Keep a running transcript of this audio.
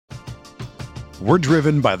We're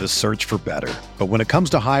driven by the search for better. But when it comes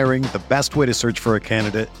to hiring, the best way to search for a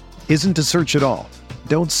candidate isn't to search at all.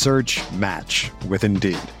 Don't search, match with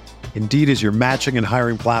Indeed. Indeed is your matching and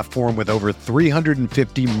hiring platform with over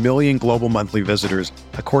 350 million global monthly visitors,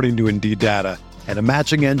 according to Indeed data, and a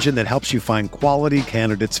matching engine that helps you find quality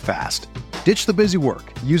candidates fast. Ditch the busy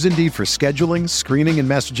work. Use Indeed for scheduling, screening, and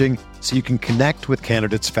messaging so you can connect with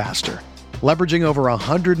candidates faster. Leveraging over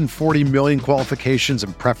 140 million qualifications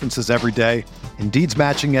and preferences every day, Indeed's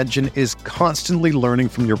matching engine is constantly learning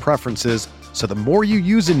from your preferences, so the more you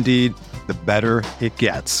use Indeed, the better it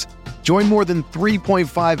gets. Join more than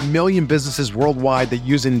 3.5 million businesses worldwide that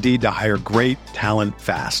use Indeed to hire great talent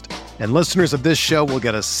fast. And listeners of this show will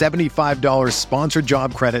get a $75 sponsored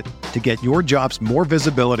job credit to get your jobs more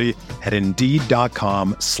visibility at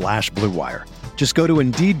Indeed.com/Blue Wire. Just go to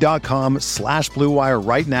Indeed.com/Blue Wire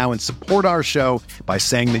right now and support our show by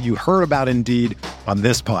saying that you heard about Indeed on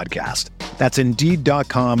this podcast. That's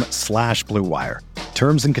Indeed.com/Blue Wire.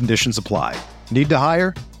 Terms and conditions apply. Need to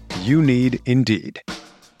hire? You need Indeed.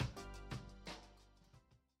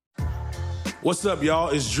 What's up, y'all?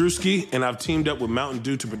 It's Drewski, and I've teamed up with Mountain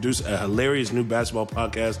Dew to produce a hilarious new basketball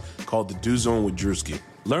podcast called The Dew Zone with Drewski.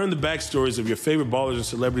 Learn the backstories of your favorite ballers and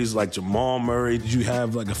celebrities like Jamal Murray. Did you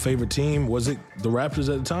have like a favorite team? Was it the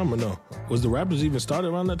Raptors at the time or no? Was the Raptors even started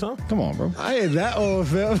around that time? Come on, bro. I ain't that old,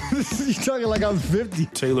 fam. You talking like I'm 50.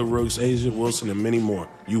 Taylor Rooks, Asia Wilson, and many more.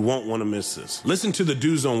 You won't want to miss this. Listen to The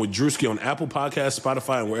Dew Zone with Drewski on Apple Podcasts,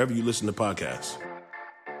 Spotify, and wherever you listen to podcasts.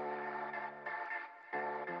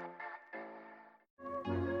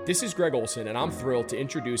 This is Greg Olson, and I'm thrilled to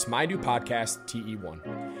introduce my new podcast, TE1.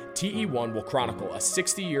 TE1 will chronicle a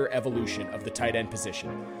 60-year evolution of the tight end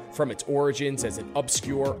position, from its origins as an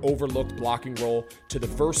obscure, overlooked blocking role to the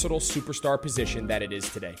versatile superstar position that it is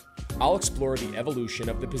today. I'll explore the evolution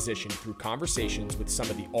of the position through conversations with some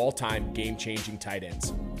of the all-time game-changing tight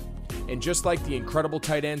ends. And just like the incredible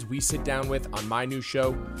tight ends we sit down with on my new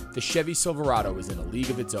show, the Chevy Silverado is in a league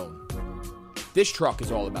of its own. This truck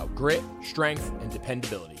is all about grit, strength, and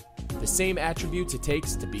dependability, the same attributes it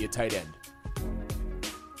takes to be a tight end.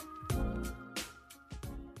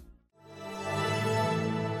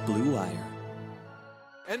 Blue Wire.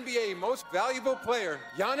 NBA Most Valuable Player,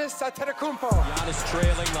 Giannis Antetokounmpo. Giannis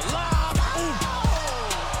trailing the lob.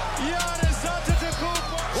 Giannis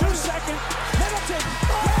Antetokounmpo. 2 second. Middleton.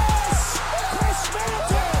 Yes! Chris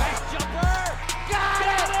Middleton. Nice jumper. Got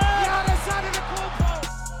it. Giannis Antetokounmpo.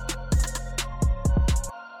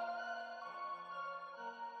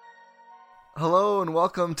 Hello and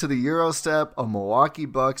welcome to the Eurostep, a Milwaukee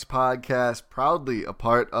Bucks podcast, proudly a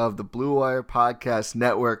part of the Blue Wire Podcast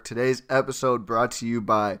Network. Today's episode brought to you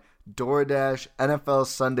by DoorDash, NFL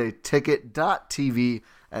Sunday Ticket.tv,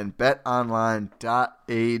 and BetOnline.ag.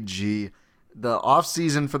 The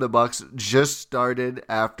offseason for the Bucks just started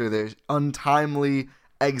after their untimely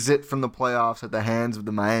exit from the playoffs at the hands of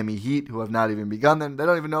the Miami Heat, who have not even begun them. They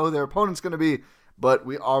don't even know who their opponent's going to be. But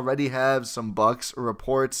we already have some Bucks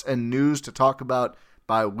reports and news to talk about.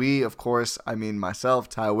 By we, of course, I mean myself,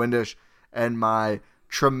 Ty Windish, and my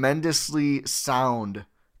tremendously sound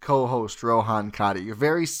co-host, Rohan Kadi. You're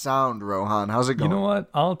very sound, Rohan. How's it going? You know what?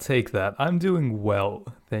 I'll take that. I'm doing well.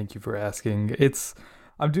 Thank you for asking.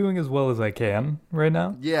 I'm doing as well as I can right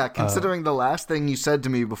now. Yeah, considering the last thing you said to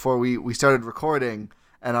me before we started recording,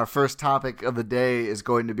 and our first topic of the day is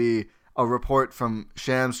going to be a report from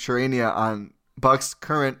Shams Charania on Bucks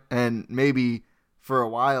current and maybe for a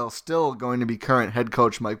while still going to be current head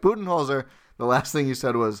coach Mike Budenholzer. The last thing you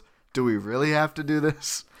said was, do we really have to do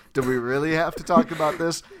this? Do we really have to talk about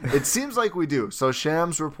this? It seems like we do. So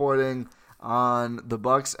Shams reporting on the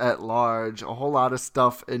Bucks at large, a whole lot of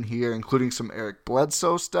stuff in here, including some Eric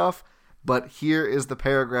Bledsoe stuff. But here is the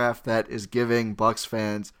paragraph that is giving Bucks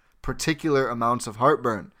fans particular amounts of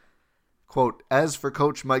heartburn. Quote, as for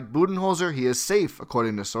Coach Mike Budenholzer, he is safe,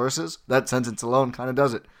 according to sources. That sentence alone kind of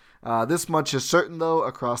does it. This much is certain, though,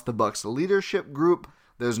 across the Bucks leadership group,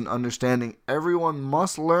 there's an understanding everyone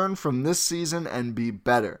must learn from this season and be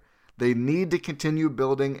better. They need to continue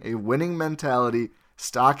building a winning mentality,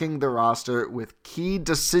 stocking the roster with key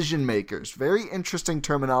decision makers. Very interesting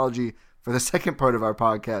terminology for the second part of our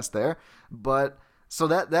podcast there. But so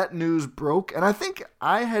that news broke, and I think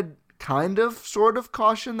I had kind of sort of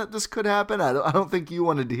caution that this could happen. I don't think you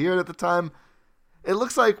wanted to hear it at the time. It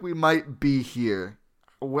looks like we might be here.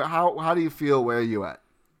 How do you feel? Where are you at?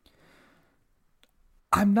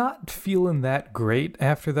 I'm not feeling that great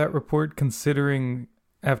after that report, considering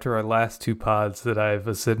after our last two pods that I've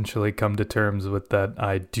essentially come to terms with that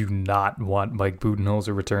I do not want Mike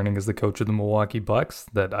Budenholzer returning as the coach of the Milwaukee Bucks,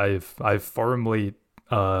 that I've firmly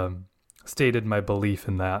stated my belief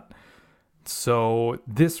in that. So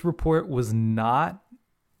this report was not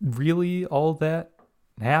really all that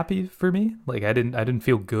happy for me. Like I didn't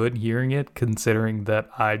feel good hearing it, considering that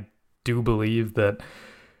I do believe that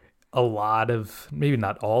a lot of, maybe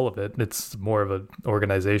not all of it, it's more of an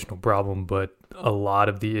organizational problem, but a lot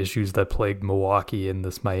of the issues that plagued Milwaukee in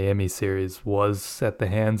this Miami series was at the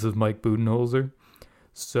hands of Mike Budenholzer.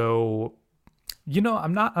 So,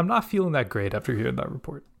 I'm not feeling that great after hearing that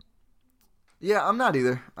report. Yeah, I'm not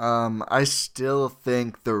either. I still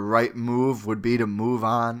think the right move would be to move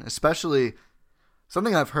on, especially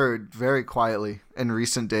something I've heard very quietly in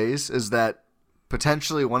recent days is that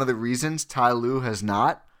potentially one of the reasons Ty Lue has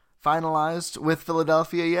not finalized with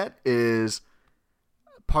Philadelphia yet is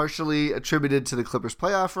partially attributed to the Clippers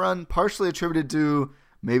playoff run, partially attributed to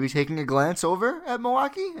maybe taking a glance over at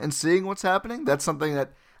Milwaukee and seeing what's happening. That's something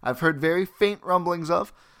that I've heard very faint rumblings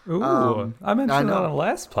of. Ooh, I mentioned that on the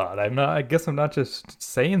last pod. I guess I'm not just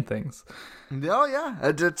saying things. No, yeah,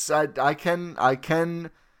 I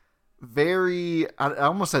can very. I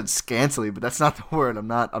almost said scantily, but that's not the word. I'm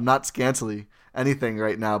not scantily anything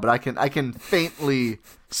right now, but I can faintly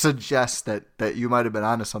suggest that you might have been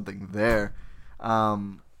onto something there.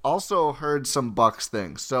 Also heard some Bucks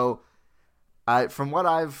things. So from what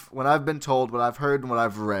I've been told, what I've heard and what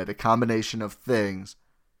I've read, a combination of things.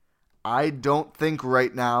 I don't think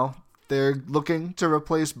right now they're looking to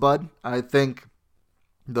replace Bud. I think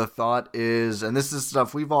the thought is, and this is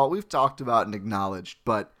stuff we've talked about and acknowledged,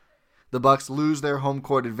 but the Bucks lose their home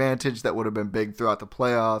court advantage that would have been big throughout the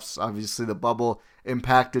playoffs. Obviously, the bubble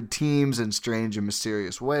impacted teams in strange and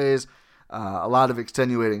mysterious ways. A lot of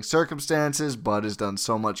extenuating circumstances. Bud has done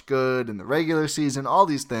so much good in the regular season. All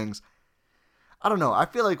these things. I don't know. I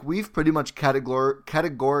feel like we've pretty much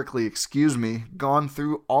categorically, gone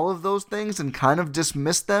through all of those things and kind of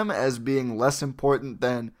dismissed them as being less important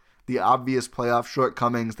than the obvious playoff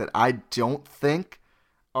shortcomings that I don't think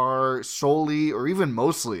are solely or even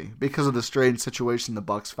mostly because of the strange situation the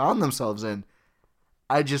Bucks found themselves in.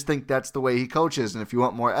 I just think that's the way he coaches, and if you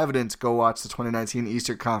want more evidence, go watch the 2019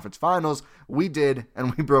 Eastern Conference Finals. We did,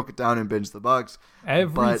 and we broke it down and binged the Bucks.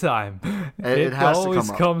 Every time. It has always to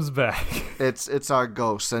come comes back. It's our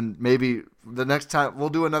ghost, and maybe the next time, we'll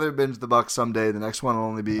do another Binge the Bucks someday. The next one will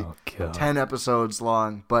only be 10 episodes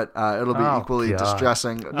long, but it'll be equally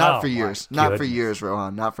distressing. Not for years. Not for years,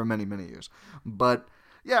 Rohan. Not for many, many years. But,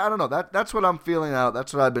 yeah, I don't know. That's what I'm feeling out.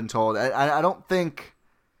 That's what I've been told. I don't think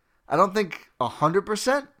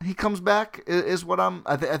 100% he comes back is what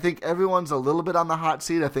I think everyone's a little bit on the hot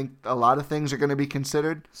seat. I think a lot of things are going to be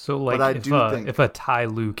considered. So, like, if a Ty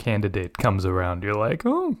Lue candidate comes around, you're like,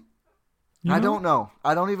 oh. I don't know.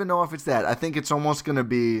 I don't even know if it's that. I think it's almost going to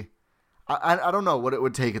be. I don't know what it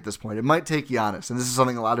would take at this point. It might take Giannis, and this is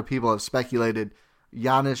something a lot of people have speculated.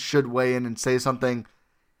 Giannis should weigh in and say something.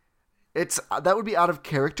 That would be out of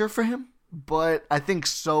character for him. But I think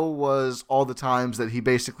so was all the times that he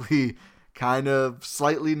basically kind of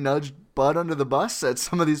slightly nudged Bud under the bus at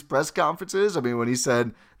some of these press conferences. I mean, when he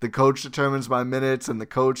said the coach determines my minutes and the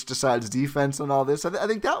coach decides defense and all this, I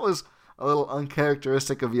think that was a little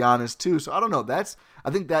uncharacteristic of Giannis too. So I don't know. I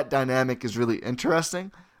think that dynamic is really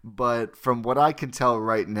interesting. But from what I can tell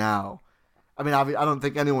right now, I mean, I don't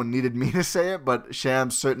think anyone needed me to say it, but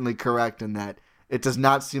Sham's certainly correct in that it does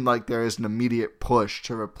not seem like there is an immediate push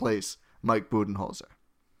to replace Mike Budenholzer.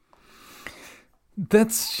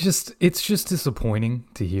 It's just disappointing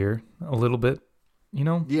to hear a little bit,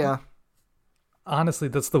 Yeah. Honestly,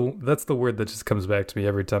 that's the word that just comes back to me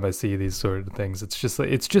every time I see these sort of things. It's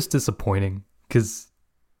just disappointing because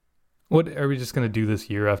what are we just going to do this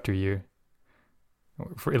year after year?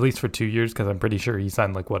 For at least for 2 years, because I'm pretty sure he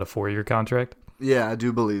signed a 4-year contract. Yeah, I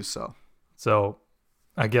do believe so. So,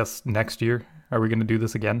 I guess next year, are we going to do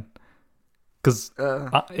this again? Because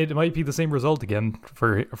it might be the same result again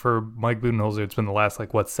for Mike Budenholzer. It's been the last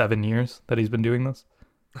 7 years that he's been doing this.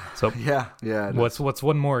 So yeah. What's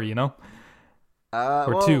one more?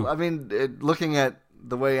 Or two? I mean, looking at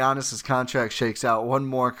the way Giannis's contract shakes out, one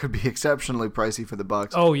more could be exceptionally pricey for the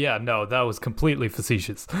Bucks. Oh yeah, no, that was completely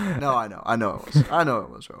facetious. No, I know it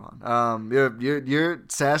was Rohan. You're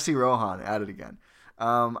sassy Rohan at it again.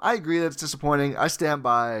 I agree that it's disappointing. I stand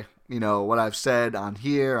by what I've said on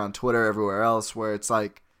here, on Twitter, everywhere else, where it's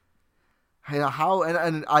how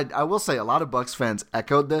and I will say a lot of Bucks fans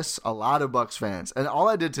echoed this. A lot of Bucks fans, and all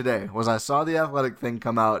I did today was I saw the Athletic thing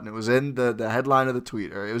come out, and it was in the headline of the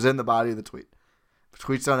tweet, or it was in the body of the tweet.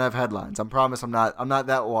 Tweets don't have headlines. I promise I'm not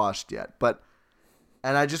that washed yet.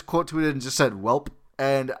 And I just quote tweeted and just said "welp,"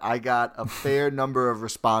 and I got a fair number of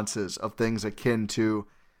responses of things akin to,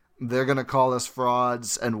 they're gonna call us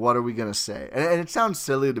frauds, and what are we gonna say? And it sounds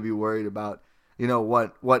silly to be worried about,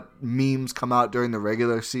 what memes come out during the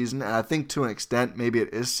regular season. And I think to an extent, maybe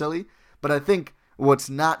it is silly. But I think what's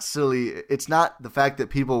not silly, it's not the fact that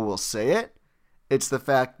people will say it. It's the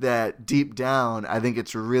fact that deep down, I think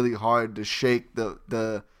it's really hard to shake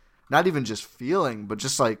the not even just feeling, but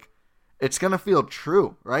just like it's gonna feel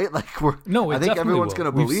true, right? Like I think everyone's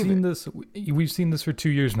gonna believe it. We've seen this for 2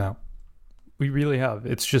 years now. We really have.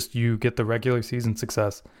 It's just you get the regular season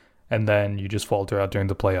success, and then you just falter out during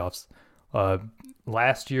the playoffs.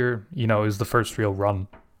 Last year, it was the first real run,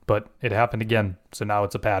 but it happened again. So now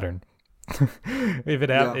it's a pattern. If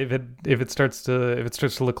it starts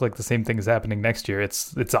to look like the same thing is happening next year,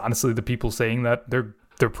 it's honestly the people saying that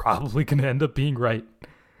they're probably going to end up being right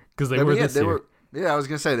because they were this year. I was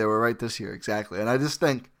going to say they were right this year, exactly. And I just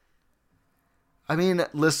think,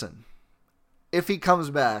 listen, if he comes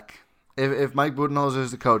back, if Mike Budenholzer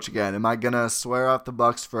is the coach again, am I going to swear off the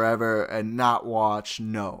Bucks forever and not watch?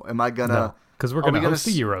 No. Am I going to? No, because we're going to host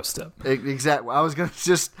the Eurostep. Exactly. I was going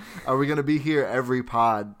to are we going to be here every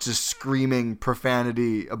pod just screaming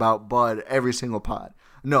profanity about Bud every single pod?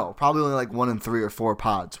 No, probably only like 1 in 3 or 4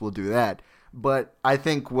 pods will do that. But I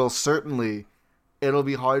think it'll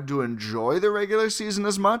be hard to enjoy the regular season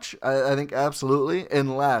as much. I think absolutely,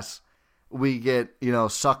 unless we get,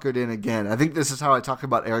 suckered in again. I think this is how I talk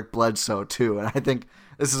about Eric Bledsoe too. And I think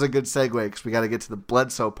this is a good segue because we got to get to the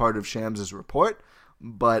Bledsoe part of Shams' report.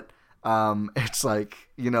 But it's like,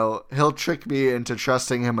 he'll trick me into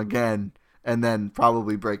trusting him again and then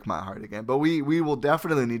probably break my heart again. But we will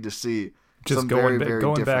definitely need to see just some going very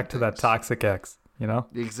back to things. that toxic ex.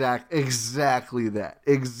 Exactly that.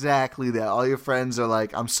 All your friends are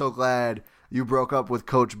like, I'm so glad you broke up with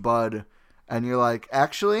Coach Bud. And you're like,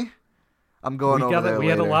 actually, I'm going over there We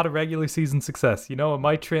later. had a lot of regular season success. It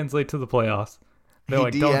might translate to the playoffs. They're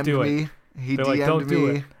like, don't do it. He DM'd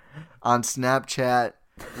me on Snapchat.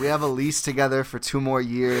 We have a lease together for 2 more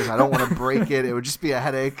years. I don't want to break it. It would just be a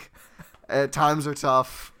headache. Times are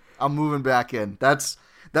tough. I'm moving back in. That's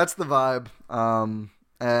the vibe.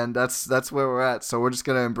 And that's where we're at. So we're just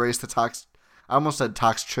gonna embrace the I almost said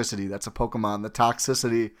toxicity. That's a Pokemon. The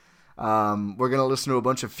toxicity. We're gonna listen to a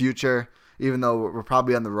bunch of Future, even though we're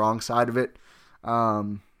probably on the wrong side of it.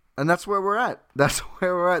 And that's where we're at. That's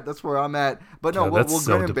where I'm at. But no, we'll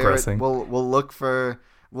grin and bear it. We'll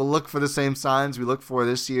look for the same signs we look for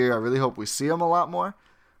this year. I really hope we see them a lot more.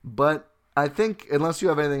 But I think unless you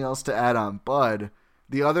have anything else to add on Bud,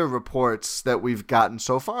 the other reports that we've gotten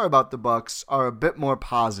so far about the Bucks are a bit more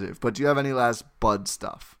positive. But do you have any last Bud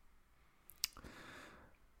stuff?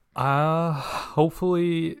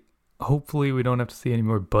 Hopefully we don't have to see any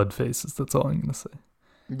more Bud faces. That's all I'm gonna say.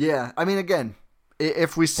 Yeah, again,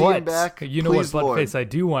 if we see him back, you know what Bud face I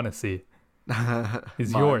do want to see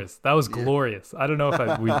is yours. That was glorious. I don't know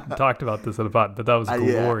if we talked about this in a pod, but that was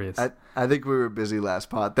glorious. I think we were busy last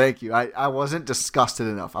pod. Thank you. I wasn't disgusted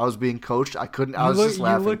enough. I was being coached. I couldn't. I was just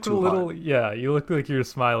laughing too hard. Yeah, you looked like you were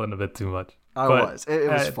smiling a bit too much. I was. It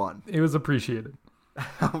was fun. It was appreciated.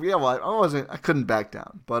 Yeah, well, I couldn't back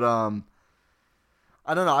down. But I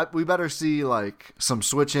don't know. We better see like some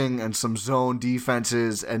switching and some zone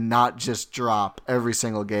defenses and not just drop every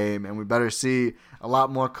single game. And we better see a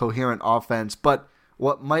lot more coherent offense. But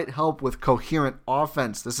what might help with coherent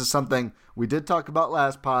offense, this is something we did talk about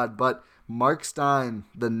last pod, but Mark Stein,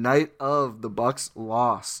 the night of the Bucks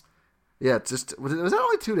loss. Yeah, was that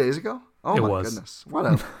only 2 days ago? Oh my goodness. What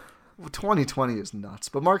a 2020 is nuts.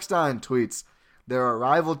 But Mark Stein tweets, there are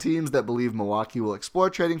rival teams that believe Milwaukee will explore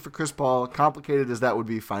trading for Chris Paul, complicated as that would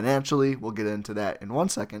be financially. We'll get into that in 1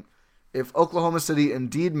 second. If Oklahoma City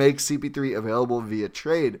indeed makes CP3 available via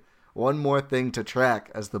trade, one more thing to track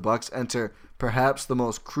as the Bucks enter perhaps the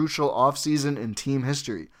most crucial offseason in team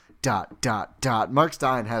history. ... Mark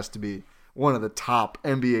Stein has to be one of the top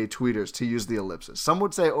NBA tweeters to use the ellipsis. Some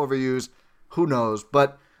would say overused. Who knows?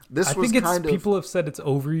 But I think people have said it's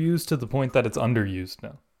overused to the point that it's underused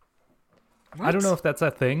now. What? I don't know if that's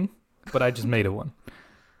a thing, but I just made it one.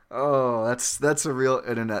 Oh, that's a real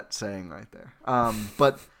internet saying right there.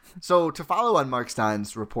 But so to follow on Mark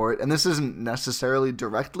Stein's report, and this isn't necessarily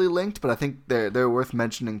directly linked, but I think they're worth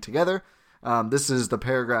mentioning together. This is the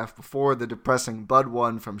paragraph before the depressing Bud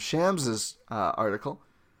one from Shams' article.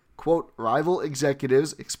 Quote, rival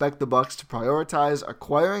executives expect the Bucks to prioritize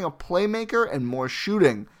acquiring a playmaker and more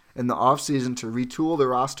shooting in the offseason to retool the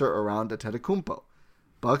roster around Antetokounmpo.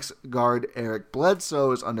 Bucks guard Eric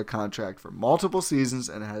Bledsoe is under contract for multiple seasons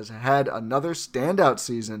and has had another standout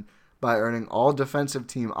season by earning all defensive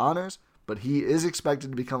team honors, but he is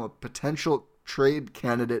expected to become a potential trade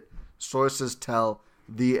candidate, sources tell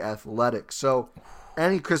The Athletic. So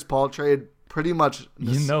any Chris Paul trade pretty much...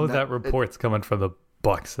 that report's coming from the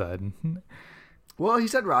Bucks side. Well, he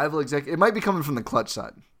said rival executive. It might be coming from the Clutch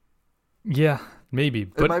side. Yeah, maybe.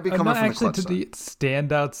 But might be coming from the actually Clutch to the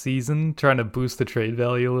standout season, trying to boost the trade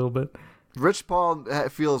value a little bit. Rich Paul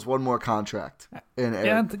feels one more contract in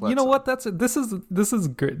Eric Bledsoe. You know what? This is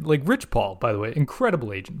great. Like Rich Paul, by the way,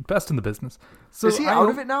 incredible agent, best in the business. So is he out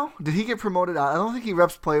of it now? Did he get promoted out? I don't think he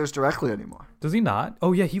reps players directly anymore. Does he not?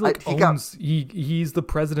 Oh yeah, he owns. He's the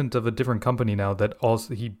president of a different company now that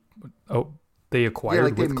also they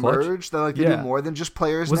acquired with Clutch. They merged. They do more than just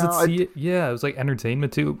players now. It was like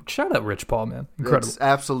entertainment too. Shout out Rich Paul, man. Incredible. It's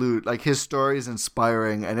absolute. Like his story is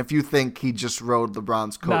inspiring. And if you think he just rode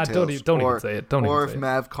LeBron's coattails, don't even say it. Or if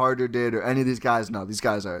Mav Carter did, or any of these guys, no, these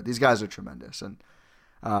guys are tremendous. And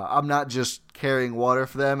I'm not just carrying water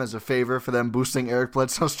for them as a favor for them boosting Eric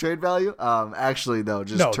Bledsoe's trade value. Actually, though,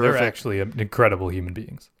 terrific. They're actually incredible human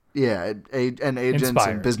beings. Yeah, and agents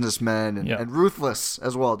Inspiring. and businessmen and ruthless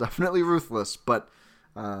as well. Definitely ruthless, but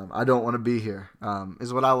I don't want to be here,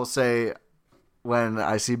 is what I will say when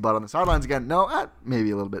I see Bud on the sidelines again. No,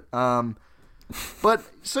 maybe a little bit. But,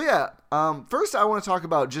 so yeah, first I want to talk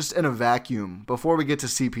about just in a vacuum before we get to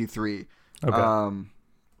CP3. Okay.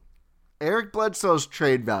 Eric Bledsoe's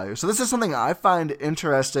trade value. So this is something I find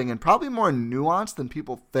interesting and probably more nuanced than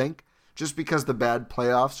people think. Just because the bad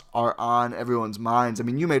playoffs are on everyone's minds. I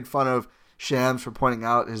mean, you made fun of Shams for pointing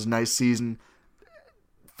out his nice season.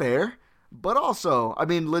 Fair. But also, I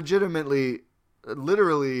mean, literally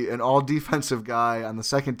an all-defensive guy on the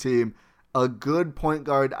second team, a good point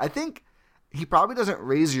guard. I think he probably doesn't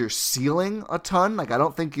raise your ceiling a ton. Like, I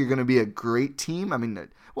don't think you're going to be a great team. I mean,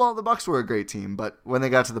 well, the Bucks were a great team, but when they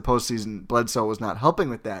got to the postseason, Bledsoe was not helping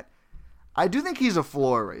with that. I do think he's a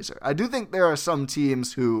floor raiser. I do think there are some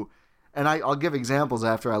teams who... And I'll give examples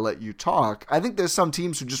after I let you talk. I think there's some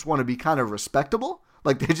teams who just want to be kind of respectable.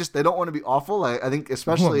 Like they don't want to be awful. I think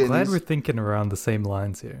especially I'm glad we're thinking around the same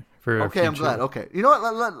lines here. Okay, I'm glad. Okay. You know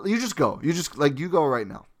what? You just go. You go right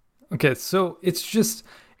now. Okay, so it's just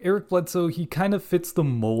Eric Bledsoe, he kind of fits the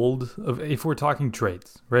mold of, if we're talking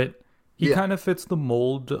trades, right? He kind of fits the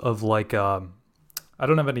mold of like, I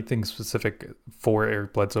don't have anything specific for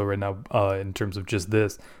Eric Bledsoe right now in terms of just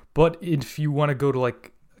this. But if you want to go to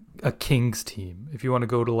like a Kings team, if you want to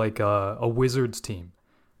go to like a Wizards team,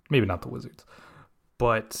 maybe not the Wizards,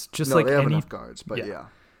 but just they have any enough guards, but yeah,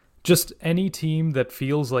 just any team that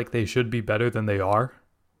feels like they should be better than they are,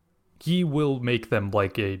 he will make them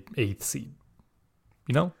like a 8th seed,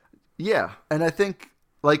 you know? Yeah, and I think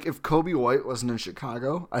like if Kobe White wasn't in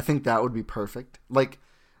Chicago, I think that would be perfect. Like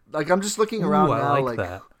I'm just looking around now, like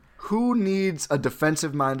that. Who needs a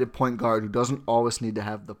defensive-minded point guard who doesn't always need to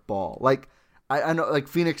have the ball? Like. I know, like,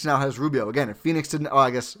 Phoenix now has Rubio. Again, if Phoenix didn't... Oh, I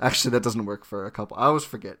guess, actually, that doesn't work for a couple. I always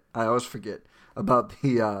forget about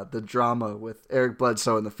the drama with Eric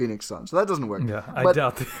Bledsoe and the Phoenix Suns. So that doesn't work. Yeah, I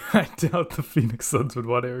doubt the Phoenix Suns would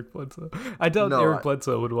want Eric Bledsoe. I doubt Eric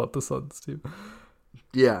Bledsoe would want the Suns, too.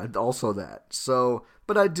 Yeah, also that. So,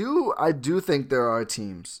 but I do think there are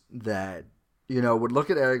teams that, you know, would look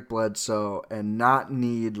at Eric Bledsoe and not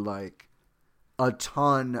need, like, a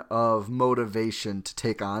ton of motivation to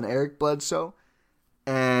take on Eric Bledsoe.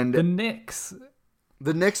 And the Knicks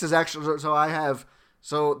is actually,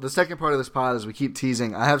 so the second part of this pod is we keep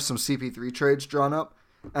teasing. I have some CP3 trades drawn up,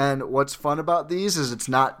 and what's fun about these is it's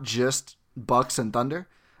not just Bucks and Thunder.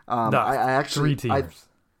 I actually 3-teamers.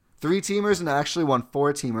 3-teamers, and I actually won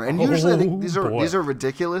 4-teamer. And usually I think these are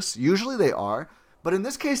ridiculous. Usually they are, but in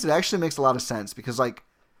this case it actually makes a lot of sense because like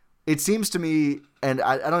it seems to me, and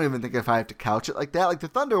I don't even think if I have to couch it like that. Like the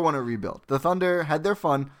Thunder want to rebuild. The Thunder had their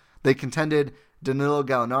fun. They contended. Danilo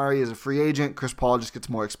Gallinari is a free agent. Chris Paul just gets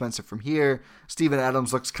more expensive from here. Steven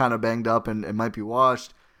Adams looks kind of banged up and might be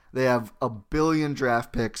washed. They have a billion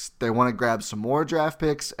draft picks. They want to grab some more draft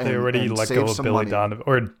picks. And, they already let go of Billy Donovan,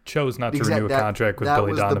 or chose not to renew a contract with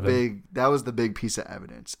Billy Donovan. That was the big piece of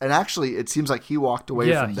evidence. And actually, it seems like he walked away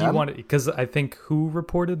from them. Yeah, he wanted, because I think who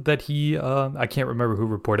reported that he, I can't remember who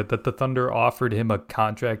reported that the Thunder offered him a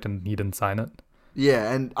contract and he didn't sign it.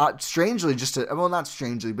 Yeah, and strangely, not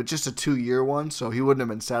strangely, but just a 2-year one, so he wouldn't have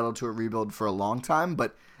been saddled to a rebuild for a long time,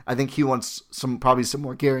 but I think he wants probably some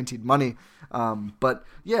more guaranteed money. But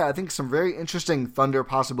yeah, I think some very interesting Thunder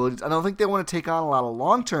possibilities. I don't think they want to take on a lot of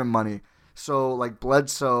long-term money, so like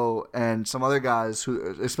Bledsoe and some other guys,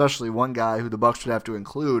 who, especially one guy who the Bucks would have to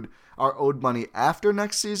include, are owed money after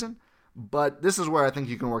next season, but this is where I think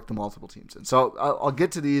you can work the multiple teams in. So I'll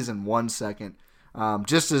get to these in 1 second.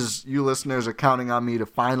 Just as you listeners are counting on me to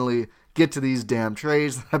finally get to these damn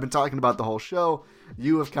trades that I've been talking about the whole show,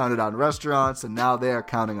 you have counted on restaurants, and now they are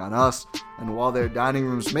counting on us. And while their dining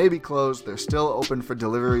rooms may be closed, they're still open for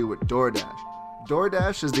delivery with DoorDash.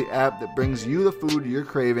 DoorDash is the app that brings you the food you're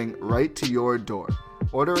craving right to your door.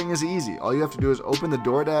 Ordering is easy. All you have to do is open the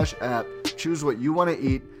DoorDash app, choose what you want to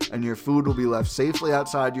eat, and your food will be left safely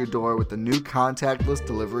outside your door with the new contactless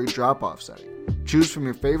delivery drop-off setting. Choose from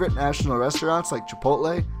your favorite national restaurants like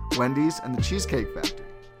Chipotle, Wendy's, and the Cheesecake Factory.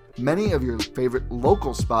 Many of your favorite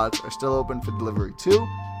local spots are still open for delivery too.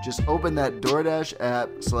 Just open that DoorDash app,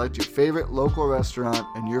 select your favorite local restaurant,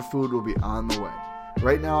 and your food will be on the way.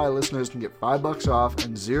 Right now, our listeners can get $5 off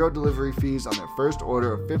and 0 delivery fees on their first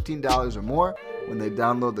order of $15 or more when they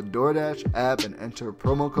download the DoorDash app and enter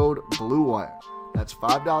promo code BLUEWIRE. That's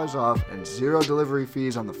 $5 off and 0 delivery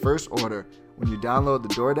fees on the first order when you download the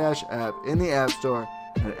DoorDash app in the App Store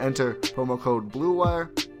and enter promo code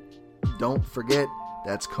BLUEWIRE. Don't forget,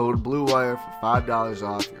 that's code BLUEWIRE for $5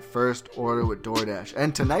 off your first order with DoorDash.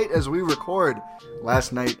 And tonight as we record,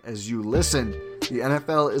 last night as you listened, the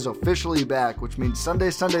NFL is officially back, which means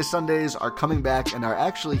Sundays are coming back and are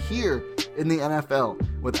actually here in the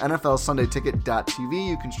NFL. With NFLSundayTicket.tv,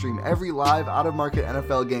 you can stream every live out-of-market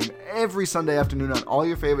NFL game every Sunday afternoon on all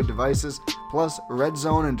your favorite devices. Plus, Red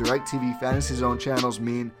Zone and DirecTV Fantasy Zone channels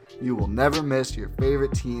mean you will never miss your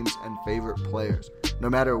favorite teams and favorite players. No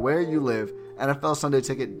matter where you live,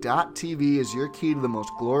 NFLSundayTicket.tv is your key to the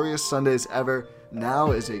most glorious Sundays ever.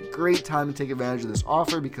 Now is a great time to take advantage of this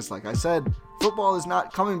offer because, like I said, football is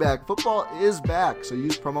not coming back. Football is back. So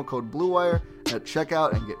use promo code BLUEWIRE at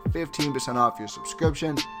checkout and get 15% off your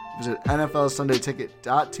subscription. Visit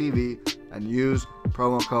NFLSundayTicket.tv and use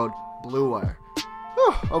promo code BLUEWIRE.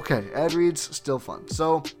 Whew, okay, ad reads, still fun.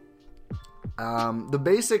 So, the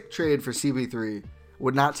basic trade for CP3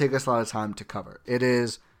 would not take us a lot of time to cover. It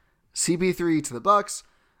is CP3 to the Bucks,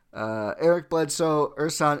 Eric Bledsoe,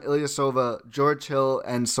 Ersan Ilyasova, George Hill,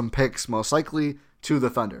 and some picks most likely to the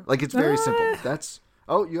Thunder. Like, it's very simple.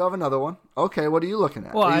 Oh, you have another one. Okay, what are you looking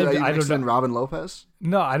at? Well, are you I don't know. Robin Lopez?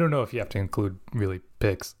 No, I don't know if you have to include really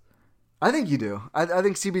picks. I think you do. I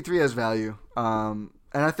think CP3 has value. And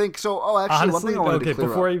I think so. Oh, actually, honestly, one thing I wanted to clear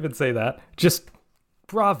before up. I even say that, just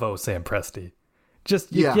bravo, Sam Presti.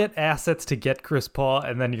 Just you get assets to get Chris Paul,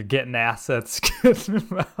 and then you're getting assets to get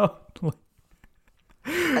him out.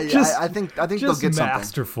 I think they'll get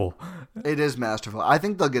masterful. Something. It is masterful. I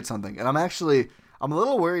think they'll get something, and I'm a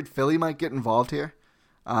little worried Philly might get involved here.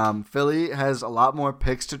 Philly has a lot more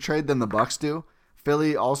picks to trade than the Bucks do.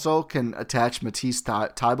 Philly also can attach Matisse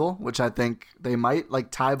Thybulle, which I think they might,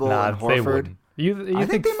 like Thybulle and Horford. They wouldn't. You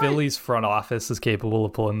think Philly's front office is capable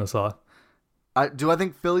of pulling this off? I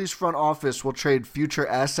think Philly's front office will trade future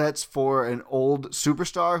assets for an old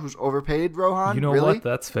superstar who's overpaid, Rohan? You know really? what?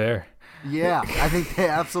 That's fair. Yeah, I think they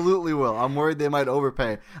absolutely will. I'm worried they might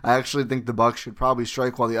overpay. I actually think the Bucks should probably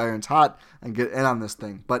strike while the iron's hot and get in on this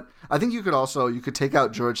thing. But I think you could take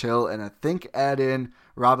out George Hill and I think add in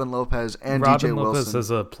Robin Lopez and DJ Wilson. Robin Lopez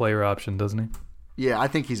has a player option, doesn't he? Yeah, I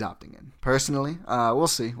think he's opting in. Personally, we'll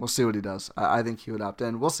see. We'll see what he does. I think he would opt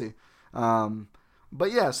in. We'll see.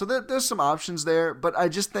 But yeah, so there's some options there. But I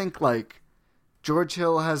just think, like, George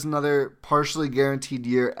Hill has another partially guaranteed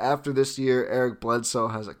year. After this year, Eric Bledsoe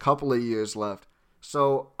has a couple of years left.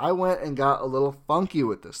 So I went and got a little funky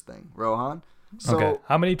with this thing, Rohan. So, okay,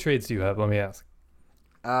 how many trades do you have? Let me ask.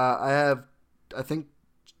 I think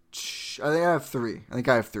I have three.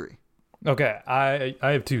 Okay, I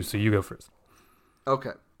have two, so you go first.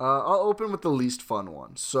 Okay, I'll open with the least fun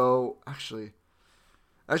one. So actually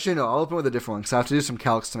no, I'll open with a different one because I have to do some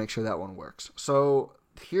calcs to make sure that one works. So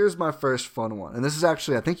here's my first fun one, and this is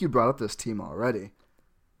actually, I think you brought up this team already.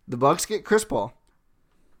 The Bucks get Chris Paul.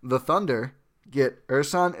 The Thunder get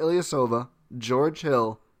Ersan Ilyasova, George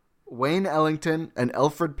Hill, Wayne Ellington, and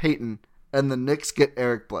Elfrid Payton, and the Knicks get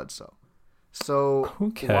Eric Bledsoe. So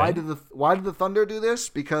why did the Thunder do this?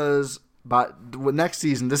 Because next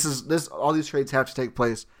season, all these trades have to take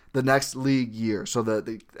place the next league year, so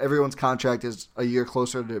that everyone's contract is a year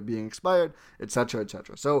closer to being expired, etc.,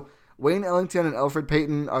 etc. So Wayne Ellington and Elfrid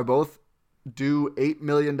Payton are both due $8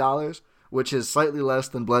 million, which is slightly less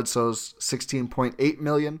than Bledsoe's $16.8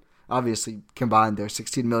 million. Obviously, combined, they're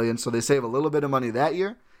 $16 million, so they save a little bit of money that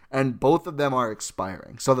year, and both of them are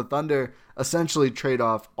expiring. So the Thunder essentially trade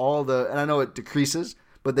off all and I know it decreases,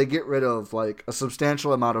 but they get rid of like a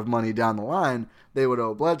substantial amount of money down the line they would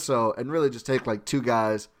owe Bledsoe and really just take like two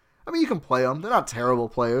guys. I mean, you can play them. They're not terrible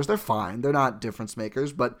players. They're fine. They're not difference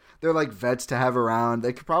makers, but they're like vets to have around.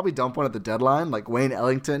 They could probably dump one at the deadline. Like Wayne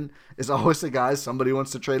Ellington is always a guy somebody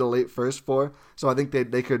wants to trade a late first for. So I think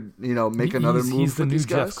they could, make another move. He's for the new these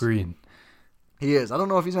guys. Jeff Green. He is. I don't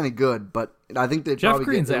know if he's any good, but I think they Jeff probably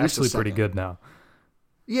Green's get at least actually a second. pretty good now.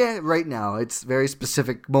 Yeah, right now. It's very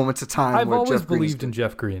specific moments of time. I've where always Jeff Green believed in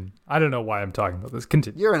Jeff Green. I don't know why I'm talking about this.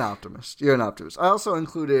 Continue. You're an optimist. I also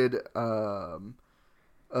included a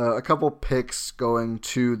couple picks going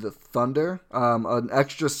to the Thunder. An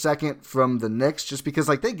extra second from the Knicks, just because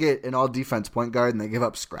like they get an all-defense point guard and they give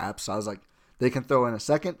up scraps. So I was like, they can throw in a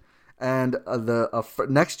second. And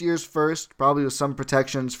next year's first, probably with some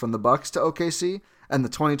protections from the Bucks to OKC, and the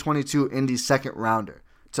 2022 Indy second rounder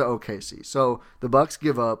to OKC. So the Bucks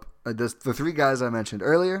give up the three guys I mentioned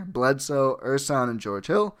earlier, Bledsoe, Ersan, and George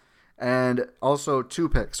Hill, and also 2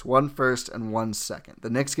 picks, 1 first and 1 second. The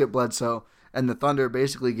Knicks get Bledsoe, and the Thunder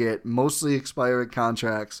basically get mostly expired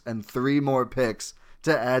contracts and 3 more picks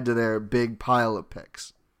to add to their big pile of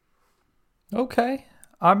picks. Okay.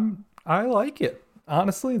 I like it.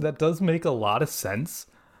 Honestly, that does make a lot of sense.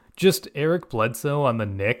 Just Eric Bledsoe on the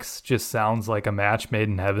Knicks just sounds like a match made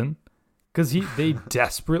in heaven. Because they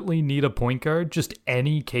desperately need a point guard, just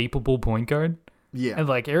any capable point guard. Yeah. And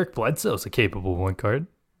like Eric Bledsoe's a capable point guard.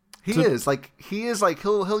 He is like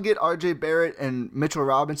he'll get RJ Barrett and Mitchell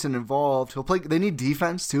Robinson involved. He'll play. They need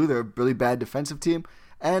defense too. They're a really bad defensive team.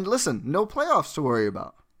 And listen, no playoffs to worry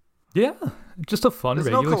about. Yeah, just a fun There's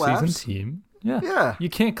regular no season team. Yeah. You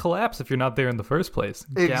can't collapse if you're not there in the first place.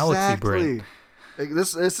 Exactly. Galaxy brain.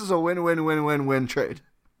 This is a win-win-win-win-win trade.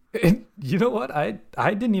 And you know what? I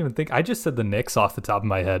didn't even think. I just said the Knicks off the top of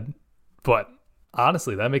my head, but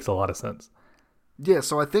honestly, that makes a lot of sense. Yeah.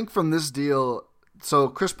 So I think from this deal. So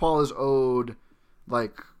Chris Paul is owed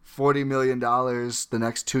like $40 million the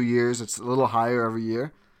next 2 years. It's a little higher every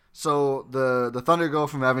year. So the Thunder go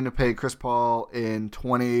from having to pay Chris Paul in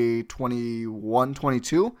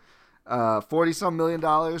 2021-22 $40-some million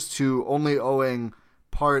to only owing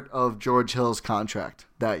part of George Hill's contract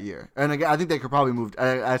that year. And again, I think they could probably move.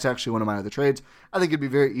 That's actually one of my other trades. I think it'd be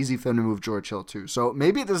very easy for them to move George Hill too. So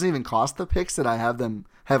maybe it doesn't even cost the picks that I have them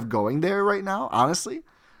have going there right now. Honestly,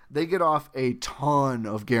 they get off a ton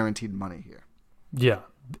of guaranteed money here. Yeah.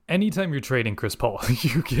 Anytime you're trading Chris Paul,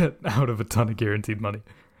 you get out of a ton of guaranteed money.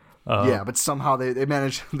 Yeah, but somehow they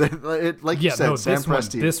manage. Like you said, Sam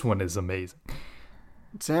Presti. This one is amazing.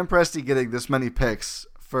 Sam Presti getting this many picks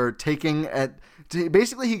for taking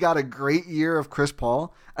basically he got a great year of Chris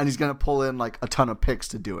Paul, and he's going to pull in like a ton of picks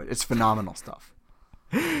to do it. It's phenomenal stuff.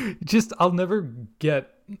 I'll never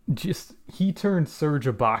get. He turned Serge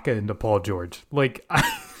Ibaka into Paul George.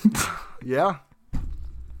 Yeah.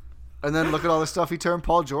 And then look at all the stuff he turned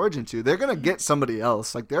Paul George into. They're going to get somebody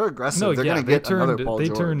else. Like, they're aggressive. No, they're going to get another Paul George.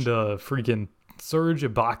 They turned freaking Serge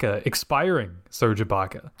Ibaka, expiring Serge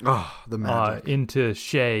Ibaka. Oh, the Magic. Into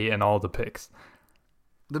Shea and all the picks.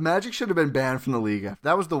 The Magic should have been banned from the league.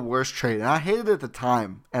 That was the worst trade. And I hated it at the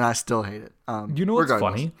time, and I still hate it. You know what's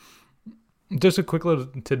funny? Just a quick little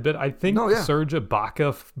tidbit. I think Serge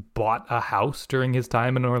Ibaka bought a house during his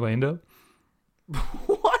time in Orlando.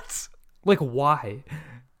 What? Like, why?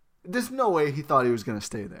 There's no way he thought he was going to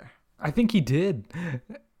stay there. I think he did.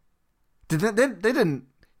 They didn't.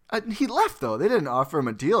 He left, though. They didn't offer him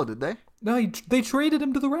a deal, did they? No, they traded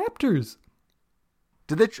him to the Raptors.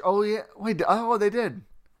 Did they? Oh, yeah. Wait. Oh, they did.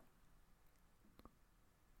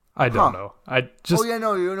 I don't know. Oh, yeah,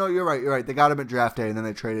 no, you're right. You're right. They got him at draft day, and then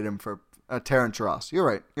they traded him for Terrence Ross. You're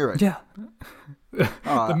right. Yeah.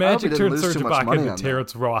 The Magic turned Serge Ibaka into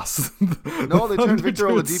Terrence Ross. No, they turned Victor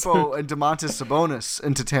Oladipo and Domantas Sabonis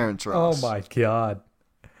into Terrence Ross. Oh my God.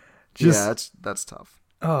 Yeah, that's tough.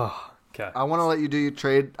 Oh, okay. I want to let you do your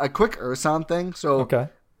trade. A quick Ersan thing. So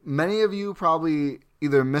many of you probably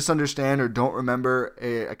either misunderstand or don't remember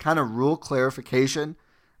a kind of rule clarification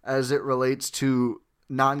as it relates to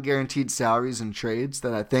non-guaranteed salaries and trades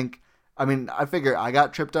that I figure I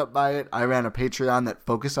got tripped up by it. I ran a Patreon that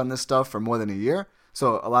focused on this stuff for more than a year.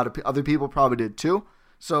 So a lot of other people probably did too.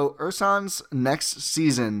 So Ersan's next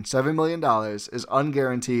season, $7 million, is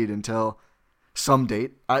unguaranteed until some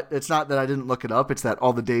date. It's not that I didn't look it up. It's that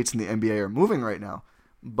all the dates in the NBA are moving right now.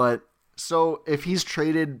 But so if he's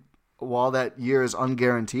traded while that year is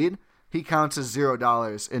unguaranteed, he counts as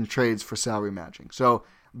 $0 in trades for salary matching. So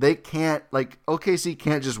they can't, OKC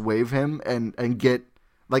can't just waive him and get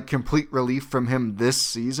complete relief from him this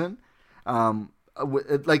season.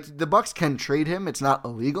 The Bucks can trade him. It's not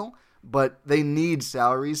illegal, but they need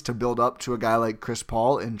salaries to build up to a guy like Chris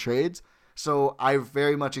Paul in trades. So I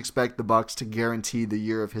very much expect the Bucks to guarantee the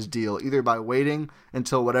year of his deal, either by waiting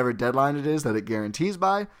until whatever deadline it is that it guarantees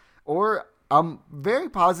by, or I'm very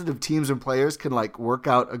positive teams and players can work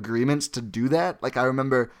out agreements to do that. I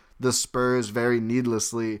remember the Spurs very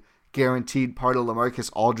needlessly guaranteed part of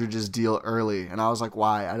LaMarcus Aldridge's deal early, and I was like,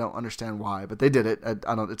 why? I don't understand why, but they did it.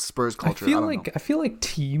 It's Spurs culture. I feel like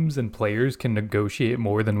teams and players can negotiate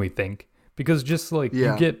more than we think, because just like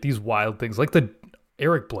you get these wild things like the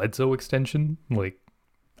Eric Bledsoe extension. Like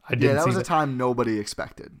I didn't. Yeah, that see was a time nobody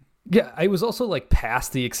expected. Yeah, I was also like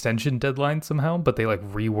past the extension deadline somehow, but they like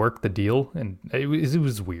reworked the deal, and it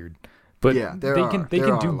was weird. But yeah, they can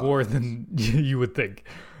do more than you would think.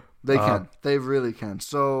 They can. They really can.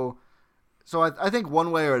 So I think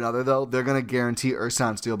one way or another, though, they're going to guarantee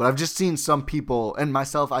Ersan's deal. But I've just seen some people, and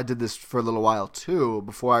myself, I did this for a little while too,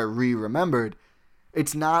 before I remembered.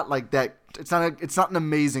 It's not like that. It's not an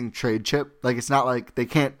amazing trade chip. Like, it's not like they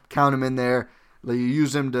can't count him in there. Like, you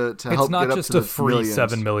use him to help get up to the millions. It's not just a free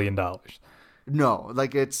 $7 million. No,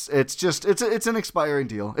 like it's an expiring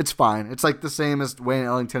deal. It's fine. It's like the same as Wayne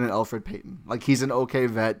Ellington and Elfrid Payton. Like, he's an okay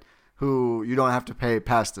vet who you don't have to pay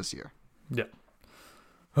past this year. Yeah.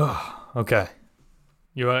 Okay.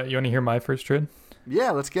 You want to hear my first trade?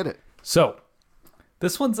 Yeah, let's get it. So,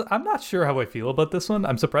 this one's, I'm not sure how I feel about this one.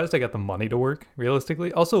 I'm surprised I got the money to work,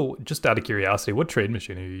 realistically. Also, just out of curiosity, what trade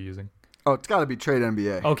machine are you using? Oh, it's got to be Trade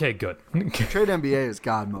NBA. Okay, good. Trade NBA is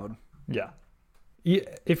God mode. Yeah.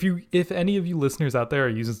 If any of you listeners out there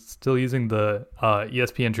are still using the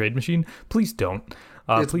ESPN trade machine, please don't.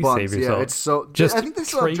 Please save yourself. Yeah, it's so. Just I think they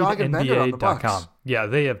still have Dragon Bender on the Bucks. Yeah,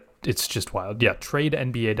 they have. It's just wild. Yeah,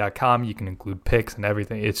 TradeNBA.com. You can include picks and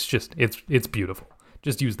everything. It's just it's beautiful.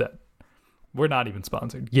 Just use that. We're not even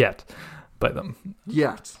sponsored yet by them.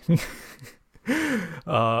 Yet.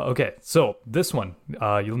 Okay, so this one,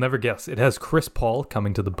 you'll never guess. It has Chris Paul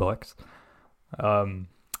coming to the Bucks.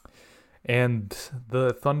 And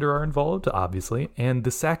the Thunder are involved, obviously, and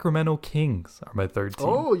the Sacramento Kings are my third team.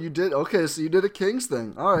 Oh, you did? Okay, so you did a Kings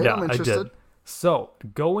thing. All right, yeah, I'm interested. I did. So,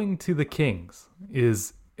 going to the Kings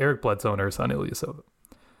is Eric Bledsoe and Ersan Ilyasova.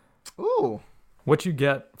 Ooh. What you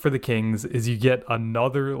get for the Kings is you get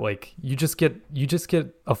another, like, you just get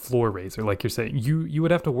a floor raiser, like you're saying. You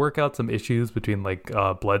would have to work out some issues between, like,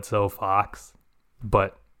 Bledsoe, Fox,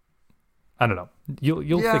 but I don't know. You'll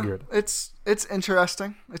figure it out. It's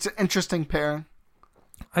interesting. It's an interesting pairing.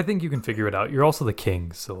 I think you can figure it out. You're also the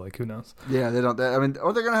Kings, so, like, who knows? Yeah, or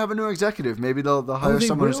they're gonna have a new executive. Maybe they'll hire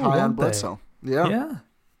someone who's high on Bledsoe. Yeah,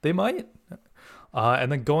 they might.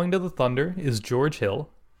 And then going to the Thunder is George Hill,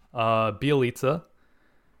 Bielitsa,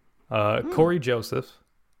 Corey Joseph,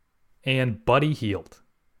 and Buddy Hield,